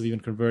chance of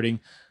even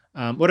converting,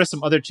 what are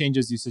some other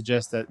changes you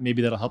suggest that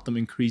maybe that'll help them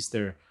increase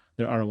their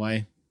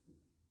ROI?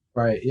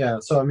 Right. Yeah.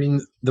 So, I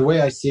mean, the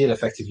way I see it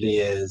effectively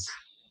is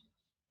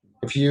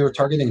if you're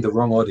targeting the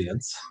wrong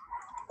audience,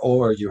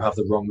 or you have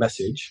the wrong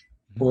message,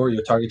 or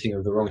you're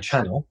targeting the wrong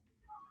channel,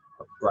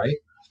 right?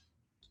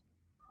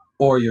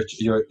 Or you're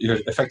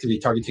effectively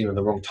targeting at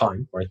the wrong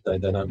time, right?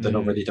 They're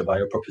not ready to buy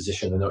your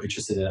proposition. They're not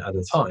interested in it at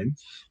the time.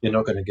 You're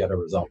not going to get a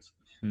result.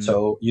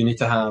 So you need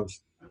to have,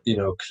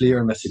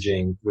 clear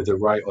messaging with the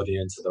right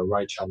audience, the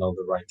right channel,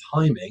 the right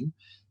timing.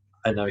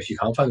 And now if you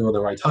can't find them at the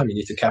right time, you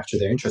need to capture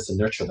their interest and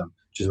nurture them,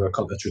 which is where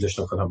a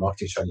traditional content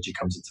marketing strategy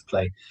comes into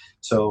play.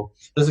 So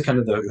those are kind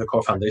of the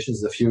core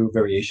foundations. There's a few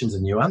variations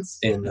and nuance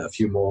in a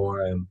few more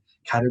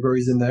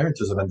categories in there in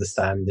terms of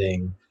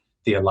understanding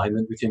the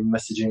alignment between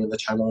messaging and the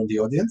channel and the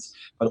audience.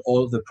 But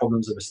all of the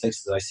problems and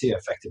mistakes that I see are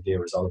effectively a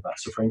result of that.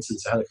 So for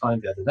instance, I had a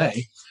client the other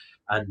day,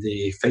 and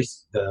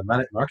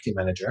the marketing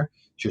manager,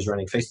 she was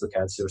running Facebook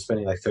ads. They were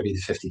spending like 30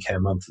 to 50K a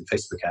month in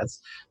Facebook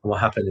ads. And what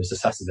happened, it was a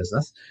SaaS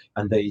business,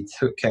 and they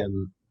took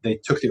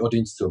the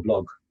audience to a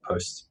blog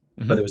post,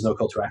 but there was no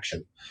call to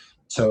action.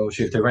 So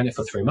they ran it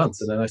for 3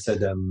 months. And then I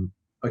said,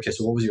 okay,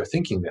 so what was your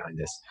thinking behind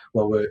this?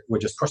 Well, we're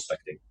just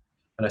prospecting.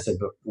 And I said,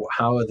 but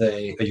how are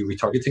you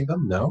retargeting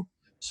them? No.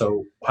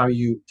 So how are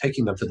you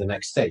taking them to the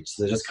next stage?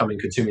 So they're just coming,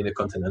 consuming the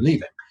content and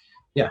leaving.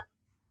 Yeah.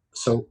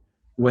 So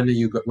when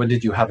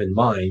did you have in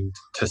mind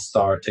to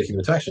start taking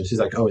them to action? She's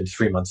like, in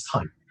 3 months'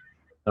 time.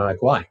 And I'm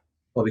like, why?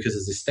 Well, because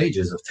there's the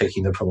stages of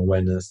taking them from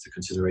awareness to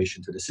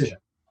consideration to decision.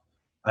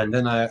 And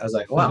then I was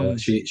like, wow,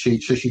 she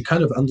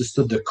kind of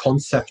understood the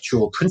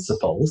conceptual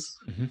principles,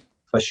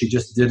 but she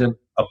just didn't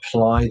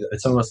apply.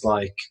 It's almost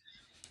like,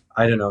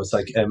 I don't know, it's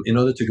like in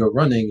order to go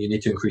running, you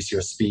need to increase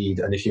your speed.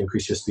 And if you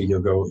increase your speed,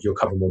 you'll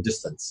cover more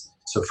distance.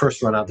 So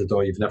first run out the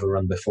door you've never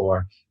run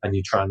before, and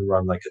you try and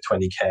run like a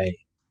 20K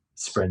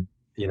sprint,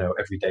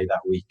 every day that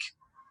week,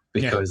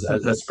 because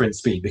at sprint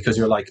speed, because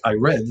you're like, I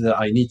read that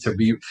I need to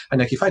be, and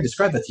like if I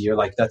describe that to you, you're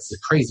like, that's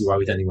crazy, why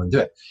would anyone do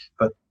it?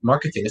 But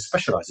marketing is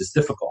specialized, it's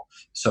difficult.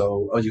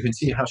 So you can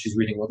see how she's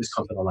reading all this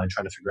content online,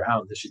 trying to figure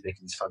out that she's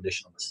making these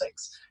foundational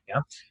mistakes.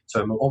 Yeah.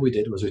 So all we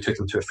did was we took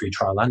them to a free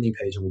trial landing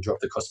page, and we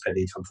dropped the cost per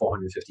lead from £450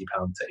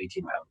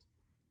 to £18.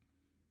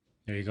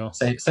 There you go.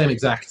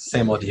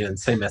 Same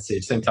audience, same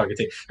message, same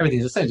targeting.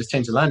 Everything's the same. Just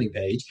change the landing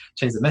page,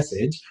 change the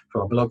message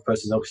from a blog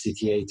post and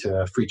CTA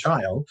to a free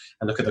trial,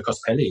 and look at the cost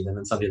per lead. And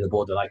then suddenly the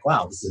board are like,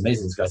 wow, this is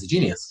amazing. This guy's a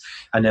genius.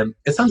 And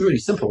it sounds really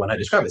simple when I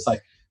describe it. It's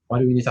like, why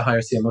do we need to hire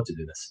a CMO to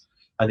do this?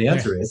 And the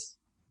answer is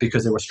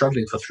because they were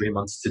struggling for 3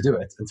 months to do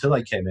it until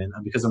I came in.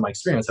 And because of my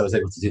experience, I was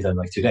able to do that in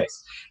like 2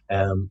 days.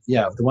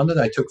 The one that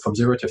I took from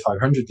 0 to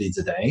 500 leads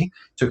a day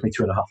took me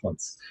 2.5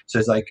 months. So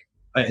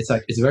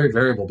it's very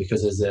variable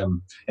because there's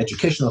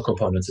educational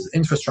components, there's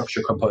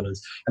infrastructure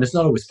components, and it's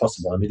not always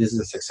possible. I mean, these are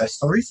the success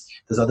stories.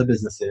 There's other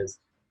businesses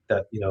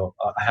that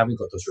I haven't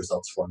got those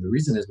results for, and the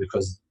reason is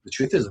because the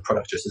truth is the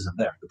product just isn't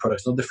there. The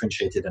product's not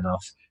differentiated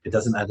enough. It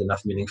doesn't add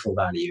enough meaningful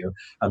value,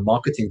 and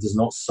marketing does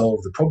not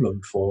solve the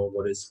problem for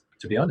what is,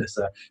 to be honest,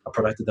 a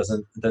product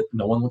that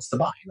no one wants to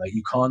buy. Like,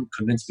 you can't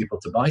convince people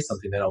to buy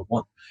something they don't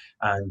want.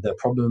 And the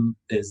problem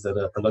is that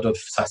a lot of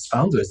SaaS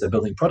founders, they're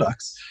building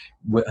products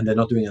and they're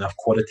not doing enough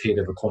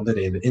qualitative or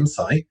quantitative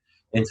insight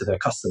into their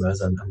customers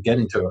and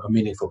getting to a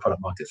meaningful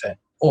product market fit.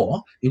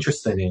 Or,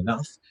 interestingly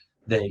enough,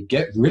 they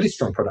get really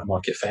strong product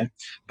market fit,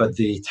 but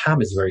the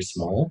TAM is very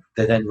small.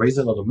 They then raise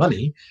a lot of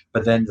money,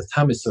 but then the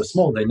TAM is so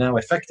small, they now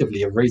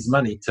effectively have raised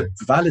money to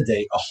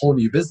validate a whole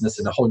new business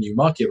in a whole new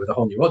market with a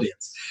whole new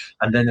audience.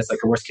 And then it's like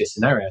a worst case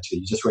scenario, actually.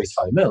 You just raise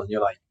 5 mil and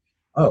you're like,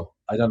 oh,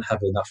 I don't have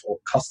enough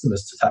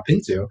customers to tap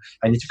into.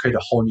 I need to create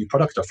a whole new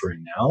product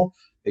offering now.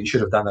 You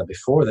should have done that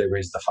before they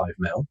raised the 5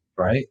 mil,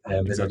 right?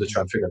 In order to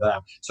try and figure that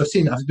out. So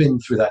I've been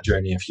through that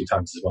journey a few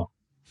times as well.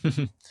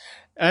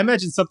 I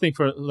imagine something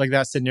for like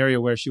that scenario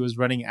where she was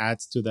running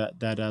ads to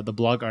the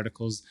blog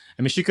articles.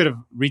 I mean, she could have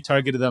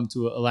retargeted them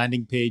to a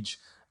landing page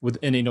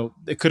within,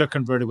 it could have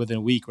converted within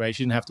a week, right?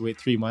 She didn't have to wait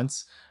 3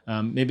 months.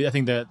 Maybe I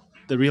think I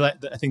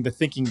think the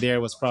thinking there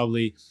was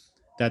probably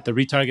that the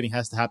retargeting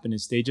has to happen in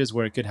stages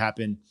where it could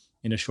happen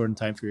in a shortened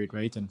time period,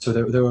 right? And So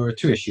there were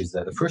two issues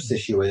there. The first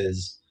issue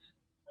is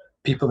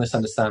people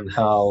misunderstand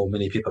how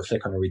many people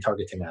click on a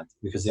retargeting ad,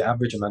 because the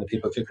average amount of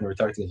people clicking on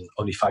retargeting is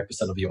only 5%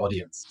 of your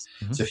audience.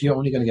 Mhm. So if you're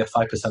only going to get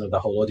 5% of the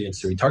whole audience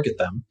to retarget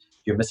them,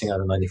 you're missing out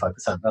on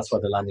 95%. That's why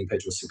the landing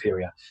page was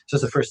superior. So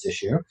that's the first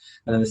issue.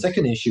 And then the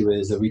second issue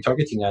is a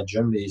retargeting ad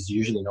generally is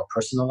usually not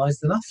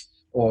personalized enough,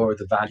 or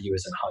the value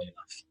isn't high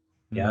enough.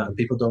 Yeah, and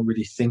people don't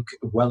really think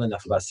well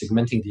enough about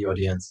segmenting the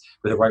audience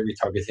with the right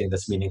retargeting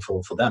that's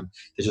meaningful for them.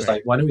 They're just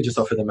like, why don't we just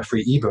offer them a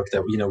free ebook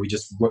that we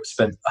just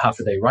spend half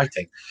a day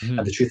writing? Mhm.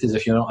 And the truth is,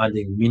 if you're not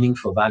adding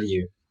meaningful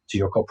value to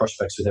your core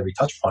prospects with every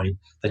touch point,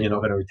 then you're not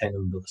going to retain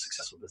them and build a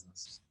successful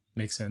business.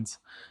 Makes sense.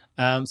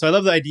 So I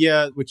love the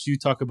idea which you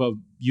talk about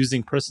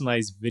using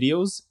personalized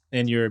videos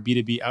in your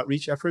B2B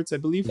outreach efforts, I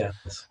believe.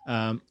 Yes.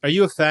 Are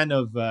you a fan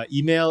of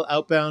email,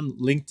 outbound,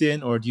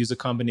 LinkedIn, or do you use a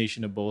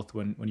combination of both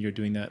when you're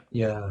doing that?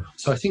 Yeah.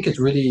 So I think it's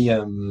really,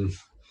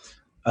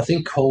 I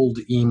think cold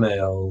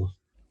email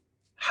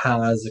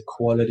has a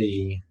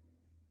quality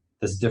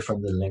that's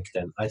different than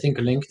LinkedIn. I think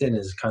LinkedIn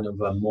is kind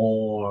of I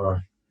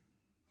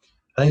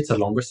think it's a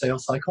longer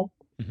sales cycle.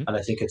 Mm-hmm. And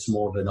I think it's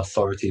more of an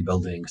authority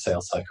building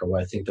sales cycle,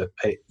 where I think that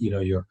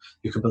you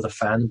can build a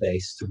fan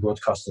base to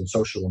broadcast on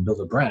social and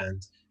build a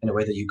brand in a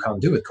way that you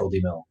can't do with cold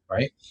email,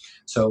 right?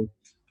 So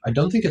I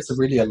don't think it's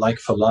really a like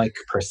for like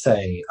per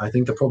se. I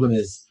think the problem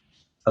is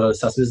a lot of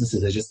SaaS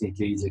businesses, they just need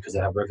leads because they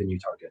have revenue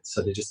targets.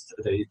 So they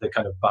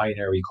kind of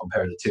binary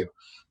compare the two.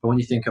 But when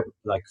you think of,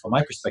 like, from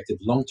my perspective,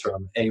 long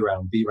term, A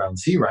round, B round,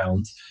 C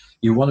round,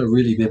 you want to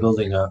really be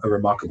building a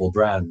remarkable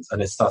brand,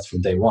 and it starts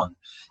from day one.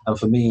 And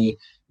for me,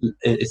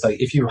 it's like,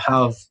 if you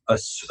have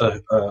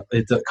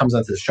it comes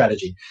down to the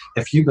strategy.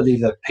 If you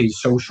believe that paid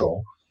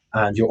social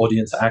and your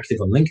audience are active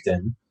on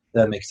LinkedIn,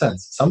 that makes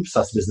sense. Some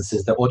SaaS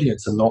businesses, their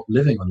audience are not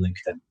living on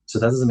LinkedIn, so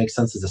that doesn't make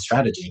sense as a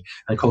strategy.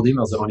 And cold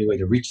email is the only way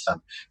to reach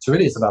them. So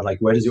really, it's about, like,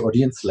 where does your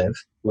audience live?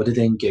 What do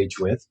they engage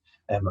with?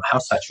 How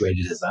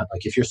saturated is that?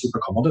 Like, if you're super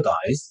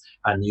commoditized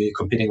and you're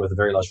competing with a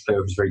very large player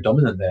who's very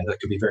dominant there, that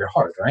could be very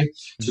hard, right?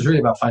 So it's really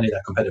about finding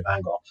that competitive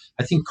angle.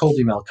 I think cold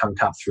email can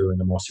tap through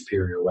in a more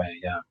superior way,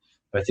 yeah.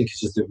 But I think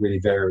it really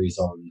varies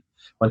on,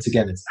 once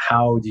again, it's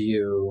how do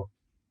you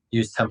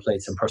use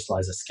templates and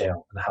personalize at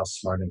scale, and how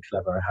smart and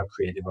clever, how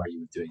creative are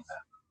you with doing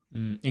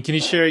that? And can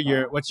you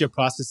share what's your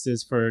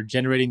processes for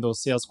generating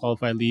those sales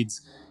qualified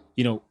leads,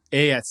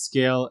 at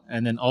scale,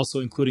 and then also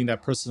including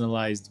that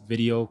personalized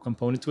video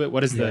component to it?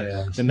 What is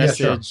the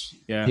message?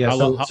 Yeah,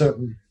 sure.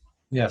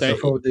 So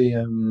for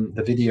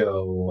the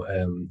video,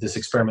 this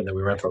experiment that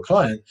we ran for a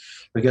client,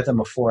 we get them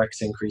a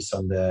 4x increase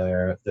on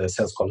the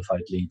sales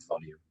qualified lead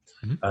volume.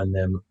 Mm-hmm. And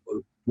then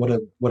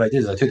what I did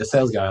is I took the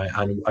sales guy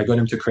and I got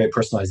him to create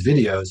personalized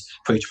videos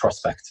for each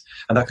prospect,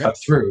 and that cut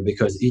through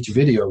because each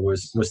video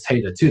was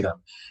tailored to them.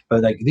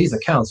 But like, these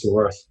accounts were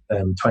worth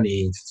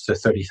 20 to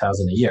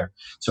 30,000 a year.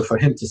 So for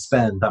him to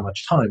spend that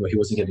much time where he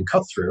wasn't getting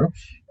cut through,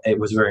 it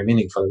was very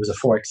meaningful. It was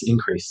a 4x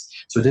increase.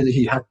 So did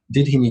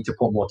he need to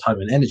put more time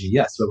and energy?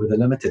 Yes, but with a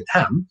limited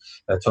TAM,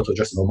 total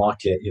addressable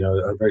market,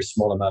 a very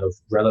small amount of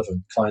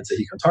relevant clients that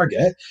he can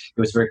target, it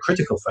was very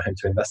critical for him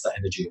to invest that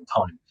energy and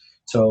time.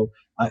 So,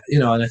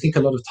 and I think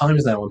a lot of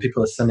times now when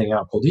people are sending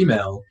out cold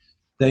email,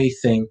 they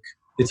think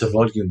it's a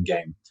volume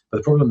game. But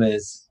the problem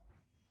is,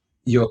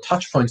 your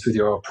touch points with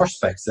your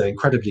prospects are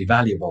incredibly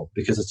valuable,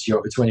 because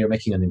it's when you're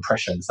making an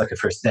impression. It's like a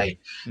first date.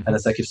 Mm-hmm. And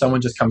it's like, if someone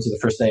just comes to the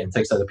first day and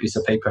takes out a piece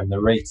of paper and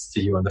narrates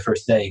to you on the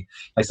first day,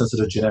 like some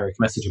sort of generic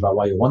message about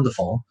why you're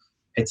wonderful,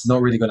 it's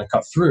not really going to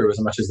cut through as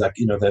much as, like,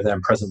 they're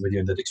then present with you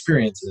in that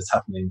experience and it's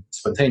happening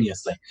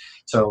spontaneously.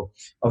 So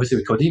obviously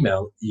with cold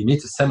email, you need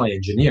to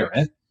semi-engineer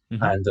it.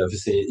 Mm-hmm. And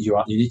obviously you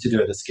need to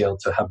do it at scale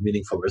to have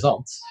meaningful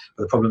results.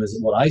 But the problem is,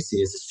 what I see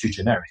is it's too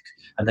generic.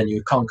 And then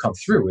you can't come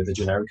through with a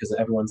generic because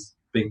everyone's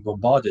being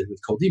bombarded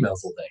with cold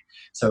emails all day.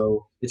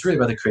 So it's really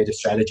about the creative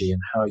strategy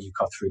and how you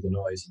cut through the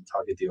noise and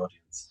target the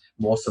audience,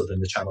 more so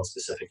than the channel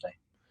specifically.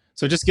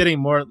 So just getting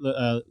more in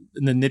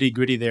the nitty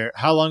gritty there,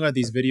 how long are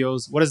these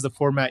videos? What is the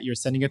format you're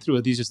sending it through?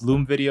 Are these just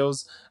Loom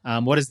videos?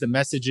 What is the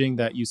messaging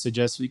that you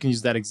suggest? You can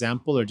use that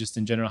example, or just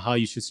in general, how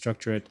you should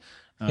structure it.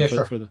 So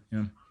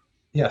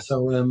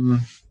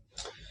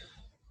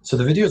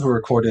the videos were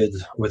recorded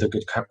with a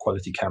good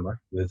quality camera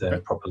with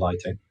proper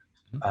lighting.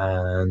 Mm-hmm.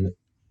 And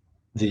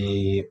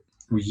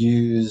we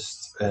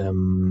used, it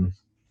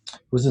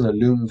was in a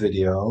Loom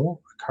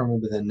video. I can't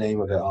remember the name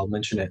of it. I'll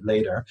mention it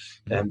later.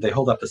 And they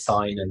hold up a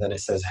sign and then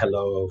it says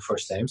hello,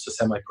 first name, so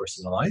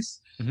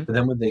semi-personalized. Mm-hmm. But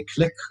then when they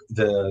click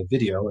the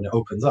video and it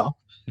opens up,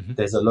 mm-hmm.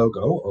 there's a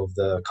logo of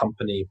the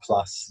company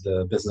plus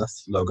the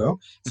business logo.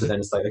 So mm-hmm. then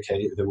it's like,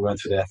 okay, we went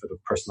through the effort of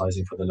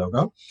personalizing for the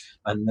logo.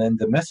 And then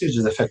the message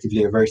is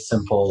effectively a very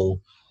simple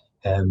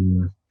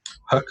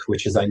hook,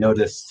 which is, I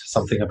noticed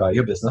something about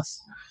your business.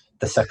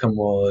 The second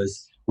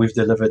was we've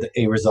delivered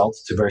a result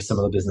to very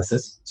similar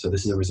businesses. So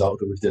this is a result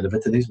that we've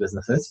delivered to these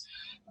businesses.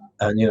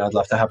 And, I'd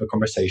love to have a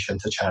conversation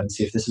to chat and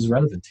see if this is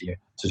relevant to you.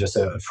 So just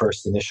a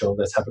first initial,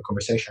 let's have a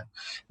conversation.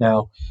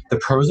 Now, the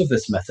pros of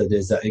this method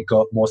is that it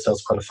got more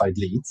sales qualified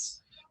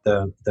leads.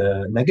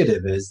 The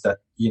negative is that,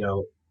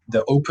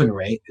 the open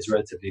rate is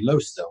relatively low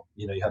still.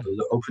 You have a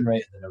low open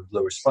rate and then a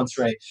low response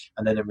rate.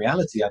 And then in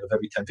reality, out of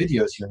every 10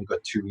 videos, you only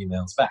got 2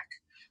 emails back.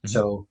 Mm-hmm.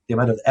 So the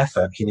amount of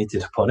effort he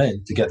needed to put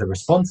in to get the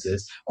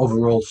responses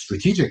overall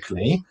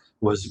strategically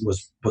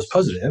was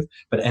positive,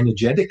 but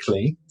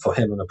energetically for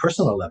him on a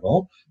personal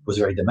level was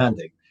very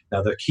demanding.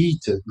 Now, the key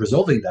to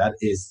resolving that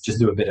is just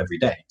do a bit every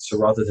day. So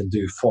rather than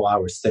do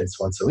 4-hour stints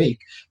once a week,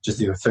 just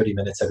do 30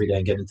 minutes every day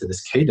and get into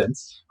this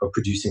cadence of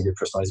producing the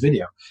personalized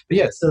video. But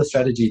yeah, it's still a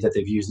strategy that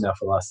they've used now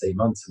for the last 8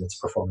 months, and it's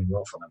performing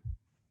well for them.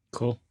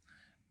 Cool.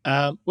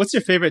 What's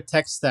your favorite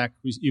tech stack?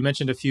 You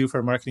mentioned a few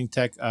for marketing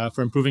tech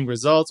for improving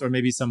results, or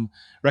maybe some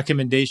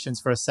recommendations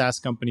for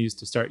SaaS companies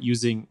to start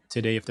using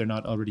today if they're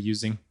not already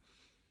using.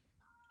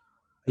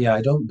 Yeah,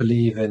 I don't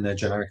believe in the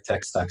generic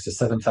tech stacks. There's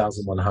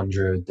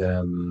 7,100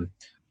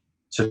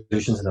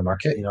 solutions in the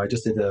market. I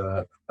just did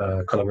a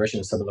collaboration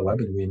with SimilarWeb,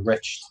 and we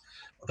enriched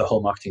the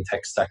whole marketing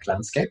tech stack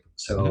landscape.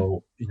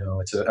 So,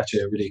 it's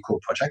actually a really cool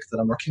project that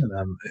I'm working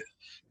on.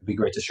 It'd be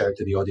great to share it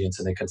to the audience,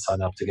 and they can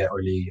sign up to get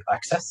early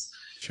access.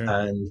 Sure.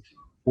 And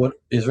what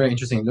is very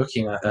interesting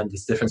looking at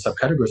these different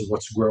subcategories of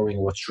what's growing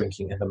and what's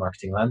shrinking in the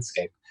marketing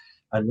landscape.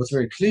 And what's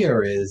very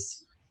clear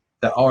is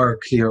there are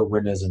clear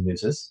winners and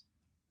losers.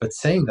 But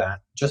saying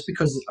that, just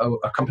because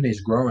a company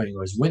is growing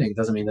or is winning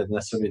doesn't mean that's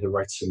necessarily the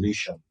right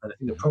solution. And I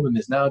think the problem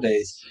is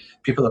nowadays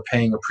people are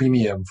paying a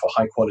premium for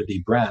high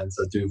quality brands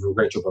that do a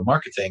great job of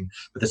marketing,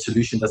 but the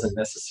solution doesn't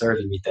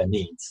necessarily meet their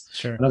needs.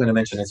 Sure. I'm not going to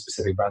mention any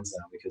specific brands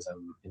now because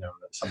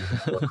some of them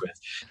I work with.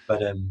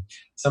 But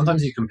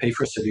sometimes you can pay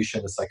for a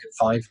solution that's like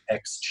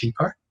 5x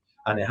cheaper,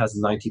 and it has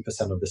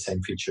 90% of the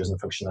same features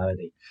and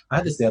functionality. I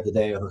had this the other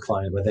day with a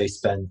client where they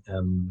spent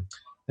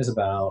there's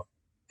about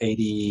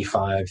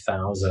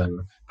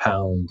 £85,000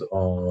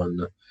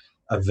 on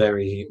a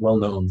very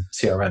well-known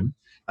CRM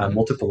and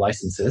multiple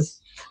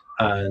licenses.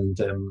 And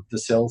the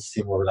sales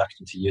team were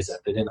reluctant to use it.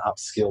 They didn't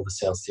upskill the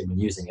sales team in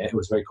using it. It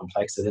was very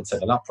complex. They didn't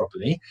set it up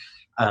properly.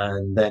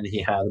 And then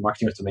he had a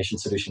marketing automation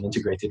solution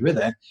integrated with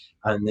it,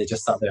 and they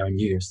just sat there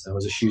unused. There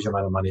was a huge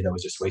amount of money that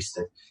was just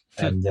wasted.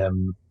 And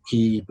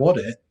he bought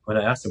it. When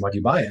I asked him, why do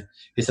you buy it?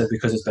 He said,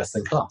 because it's best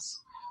in class.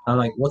 I'm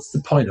like, what's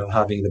the point of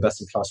having the best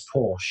in class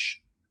Porsche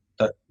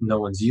that no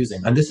one's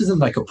using? And this isn't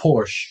like a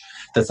Porsche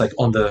that's like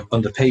on the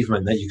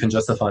pavement that you can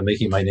justify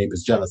making my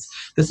neighbors jealous.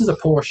 This is a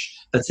Porsche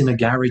that's in a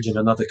garage in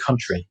another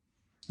country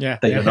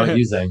that you're not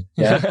using.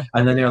 Yeah.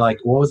 And then you're like,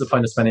 what was the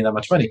point of spending that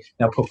much money?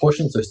 Now,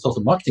 proportional to his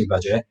total marketing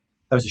budget,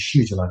 that was a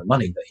huge amount of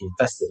money that he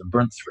invested and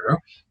burnt through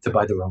to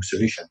buy the wrong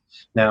solution.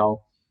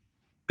 Now,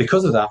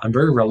 because of that, I'm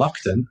very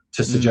reluctant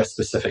to suggest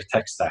specific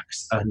tech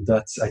stacks. And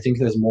I think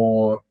there's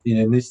more,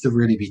 it needs to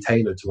really be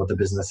tailored to what the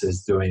business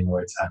is doing,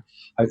 where it's at.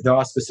 There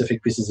are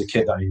specific pieces of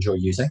kit that I enjoy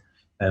using,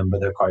 but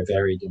they're quite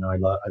varied. I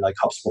like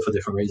HubSpot for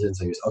different reasons.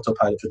 I use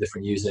Autopilot for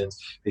different reasons.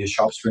 I use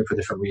SharpSpring for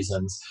different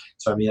reasons.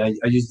 So, I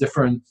use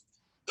different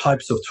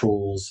types of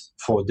tools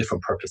for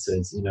different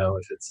purposes.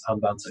 If it's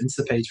Unbound to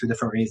Instapage for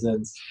different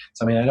reasons.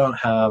 So, I don't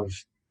have,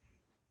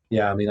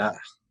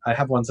 I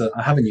have ones that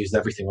I haven't used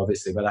everything,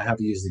 obviously, but I have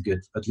used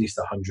at least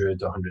 100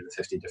 to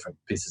 150 different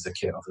pieces of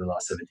kit over the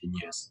last 17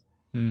 years.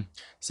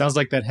 Sounds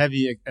like that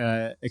heavy,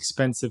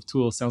 expensive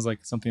tool sounds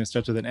like something that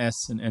starts with an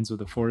S and ends with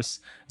a force,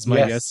 is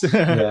my guess.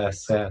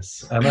 Yes.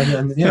 And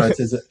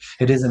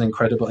it is an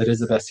incredible, it is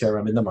the best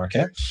CRM in the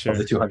market of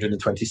the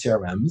 220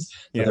 CRMs.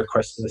 Yeah.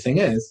 The thing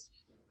is,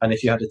 and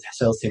if you had a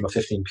sales team of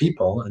 15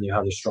 people and you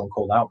had a strong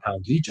cold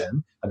outbound lead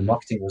gen and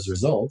marketing was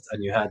resolved,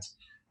 and you had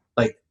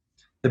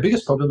the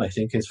biggest problem, I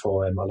think, is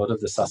for a lot of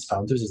the SaaS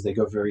founders is they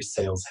go very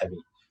sales heavy.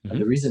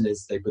 And the reason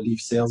is they believe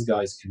sales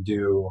guys can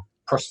do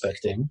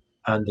prospecting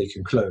and they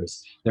can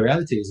close. The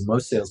reality is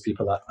most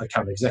salespeople are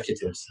account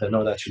executives. They're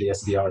not actually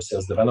SDR,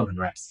 sales development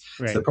reps.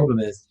 Right. So the problem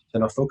is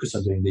they're not focused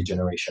on doing lead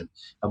generation.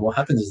 And what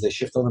happens is they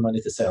shift all the money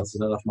to sales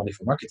and not enough money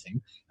for marketing.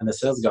 And the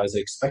sales guys are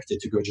expected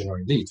to go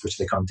generate leads, which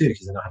they can't do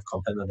because they don't have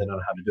content and they don't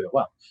know how to do it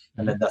well.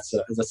 And then that's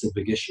a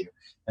big issue.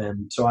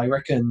 So I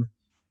reckon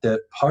that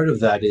part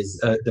of that is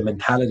the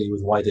mentality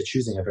with why they're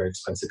choosing a very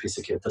expensive piece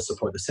of kit to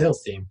support the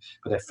sales team.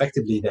 But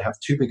effectively, they have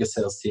too big a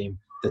sales team.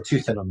 They're too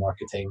thin on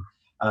marketing.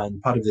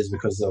 And part of this is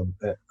because of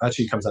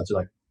actually comes down to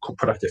like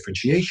product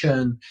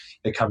differentiation.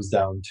 It comes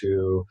down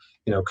to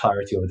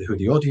clarity over who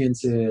the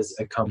audience is.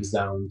 It comes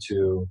down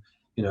to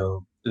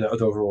the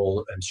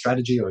overall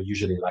strategy, or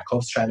usually lack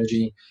of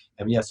strategy.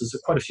 So there's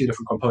quite a few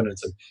different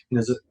components. And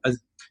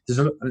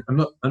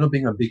I'm not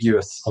being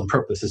ambiguous on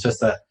purpose. It's just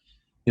that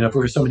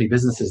for so many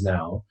businesses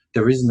now,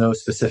 there is no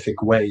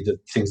specific way that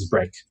things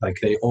break. Like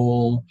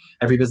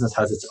every business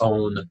has its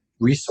own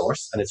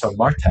resource and its own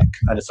MarTech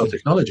and its own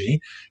technology,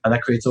 and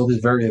that creates all this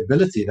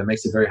variability that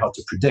makes it very hard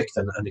to predict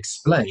and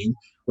explain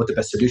what the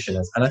best solution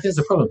is. And I think it's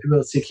a problem. People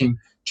are seeking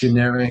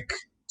generic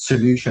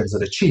solutions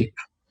that are cheap,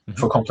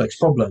 for complex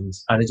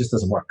problems, and it just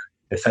doesn't work.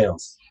 It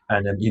fails.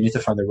 And you need to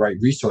find the right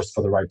resource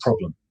for the right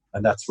problem.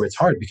 And that's where it's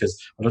hard, because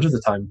a lot of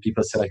the time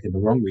people selected the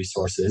wrong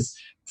resources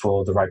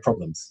for the right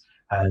problems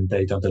and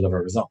they don't deliver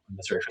a result. And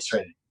that's very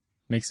frustrating.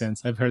 Makes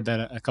sense. I've heard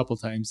that a couple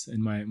times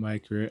in my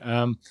career.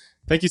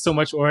 Thank you so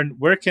much, Oren.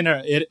 Where can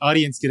our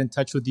audience get in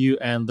touch with you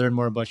and learn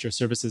more about your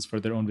services for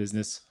their own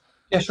business?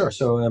 Yeah, sure.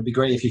 So it'd be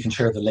great if you can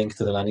share the link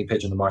to the landing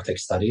page on the MarTech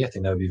study. I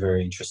think that would be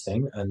very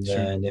interesting. And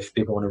then if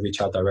people want to reach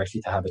out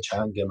directly to have a chat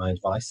and get my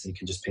advice, you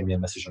can just ping me a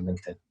message on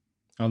LinkedIn.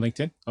 On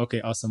LinkedIn?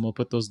 Okay, awesome. We'll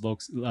put those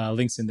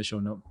links in the show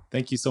note.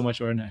 Thank you so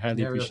much, Oren. I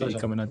highly appreciate you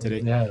coming on today.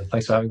 Yeah,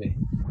 thanks for having me.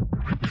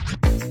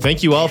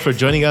 Thank you all for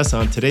joining us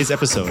on today's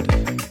episode.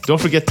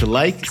 Don't forget to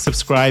like,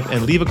 subscribe,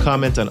 and leave a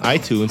comment on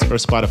iTunes or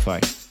Spotify.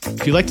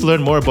 If you'd like to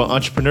learn more about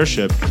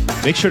entrepreneurship,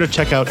 make sure to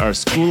check out our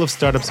School of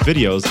Startups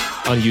videos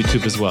on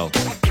YouTube as well.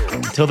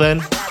 Until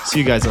then, see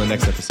you guys on the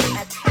next episode.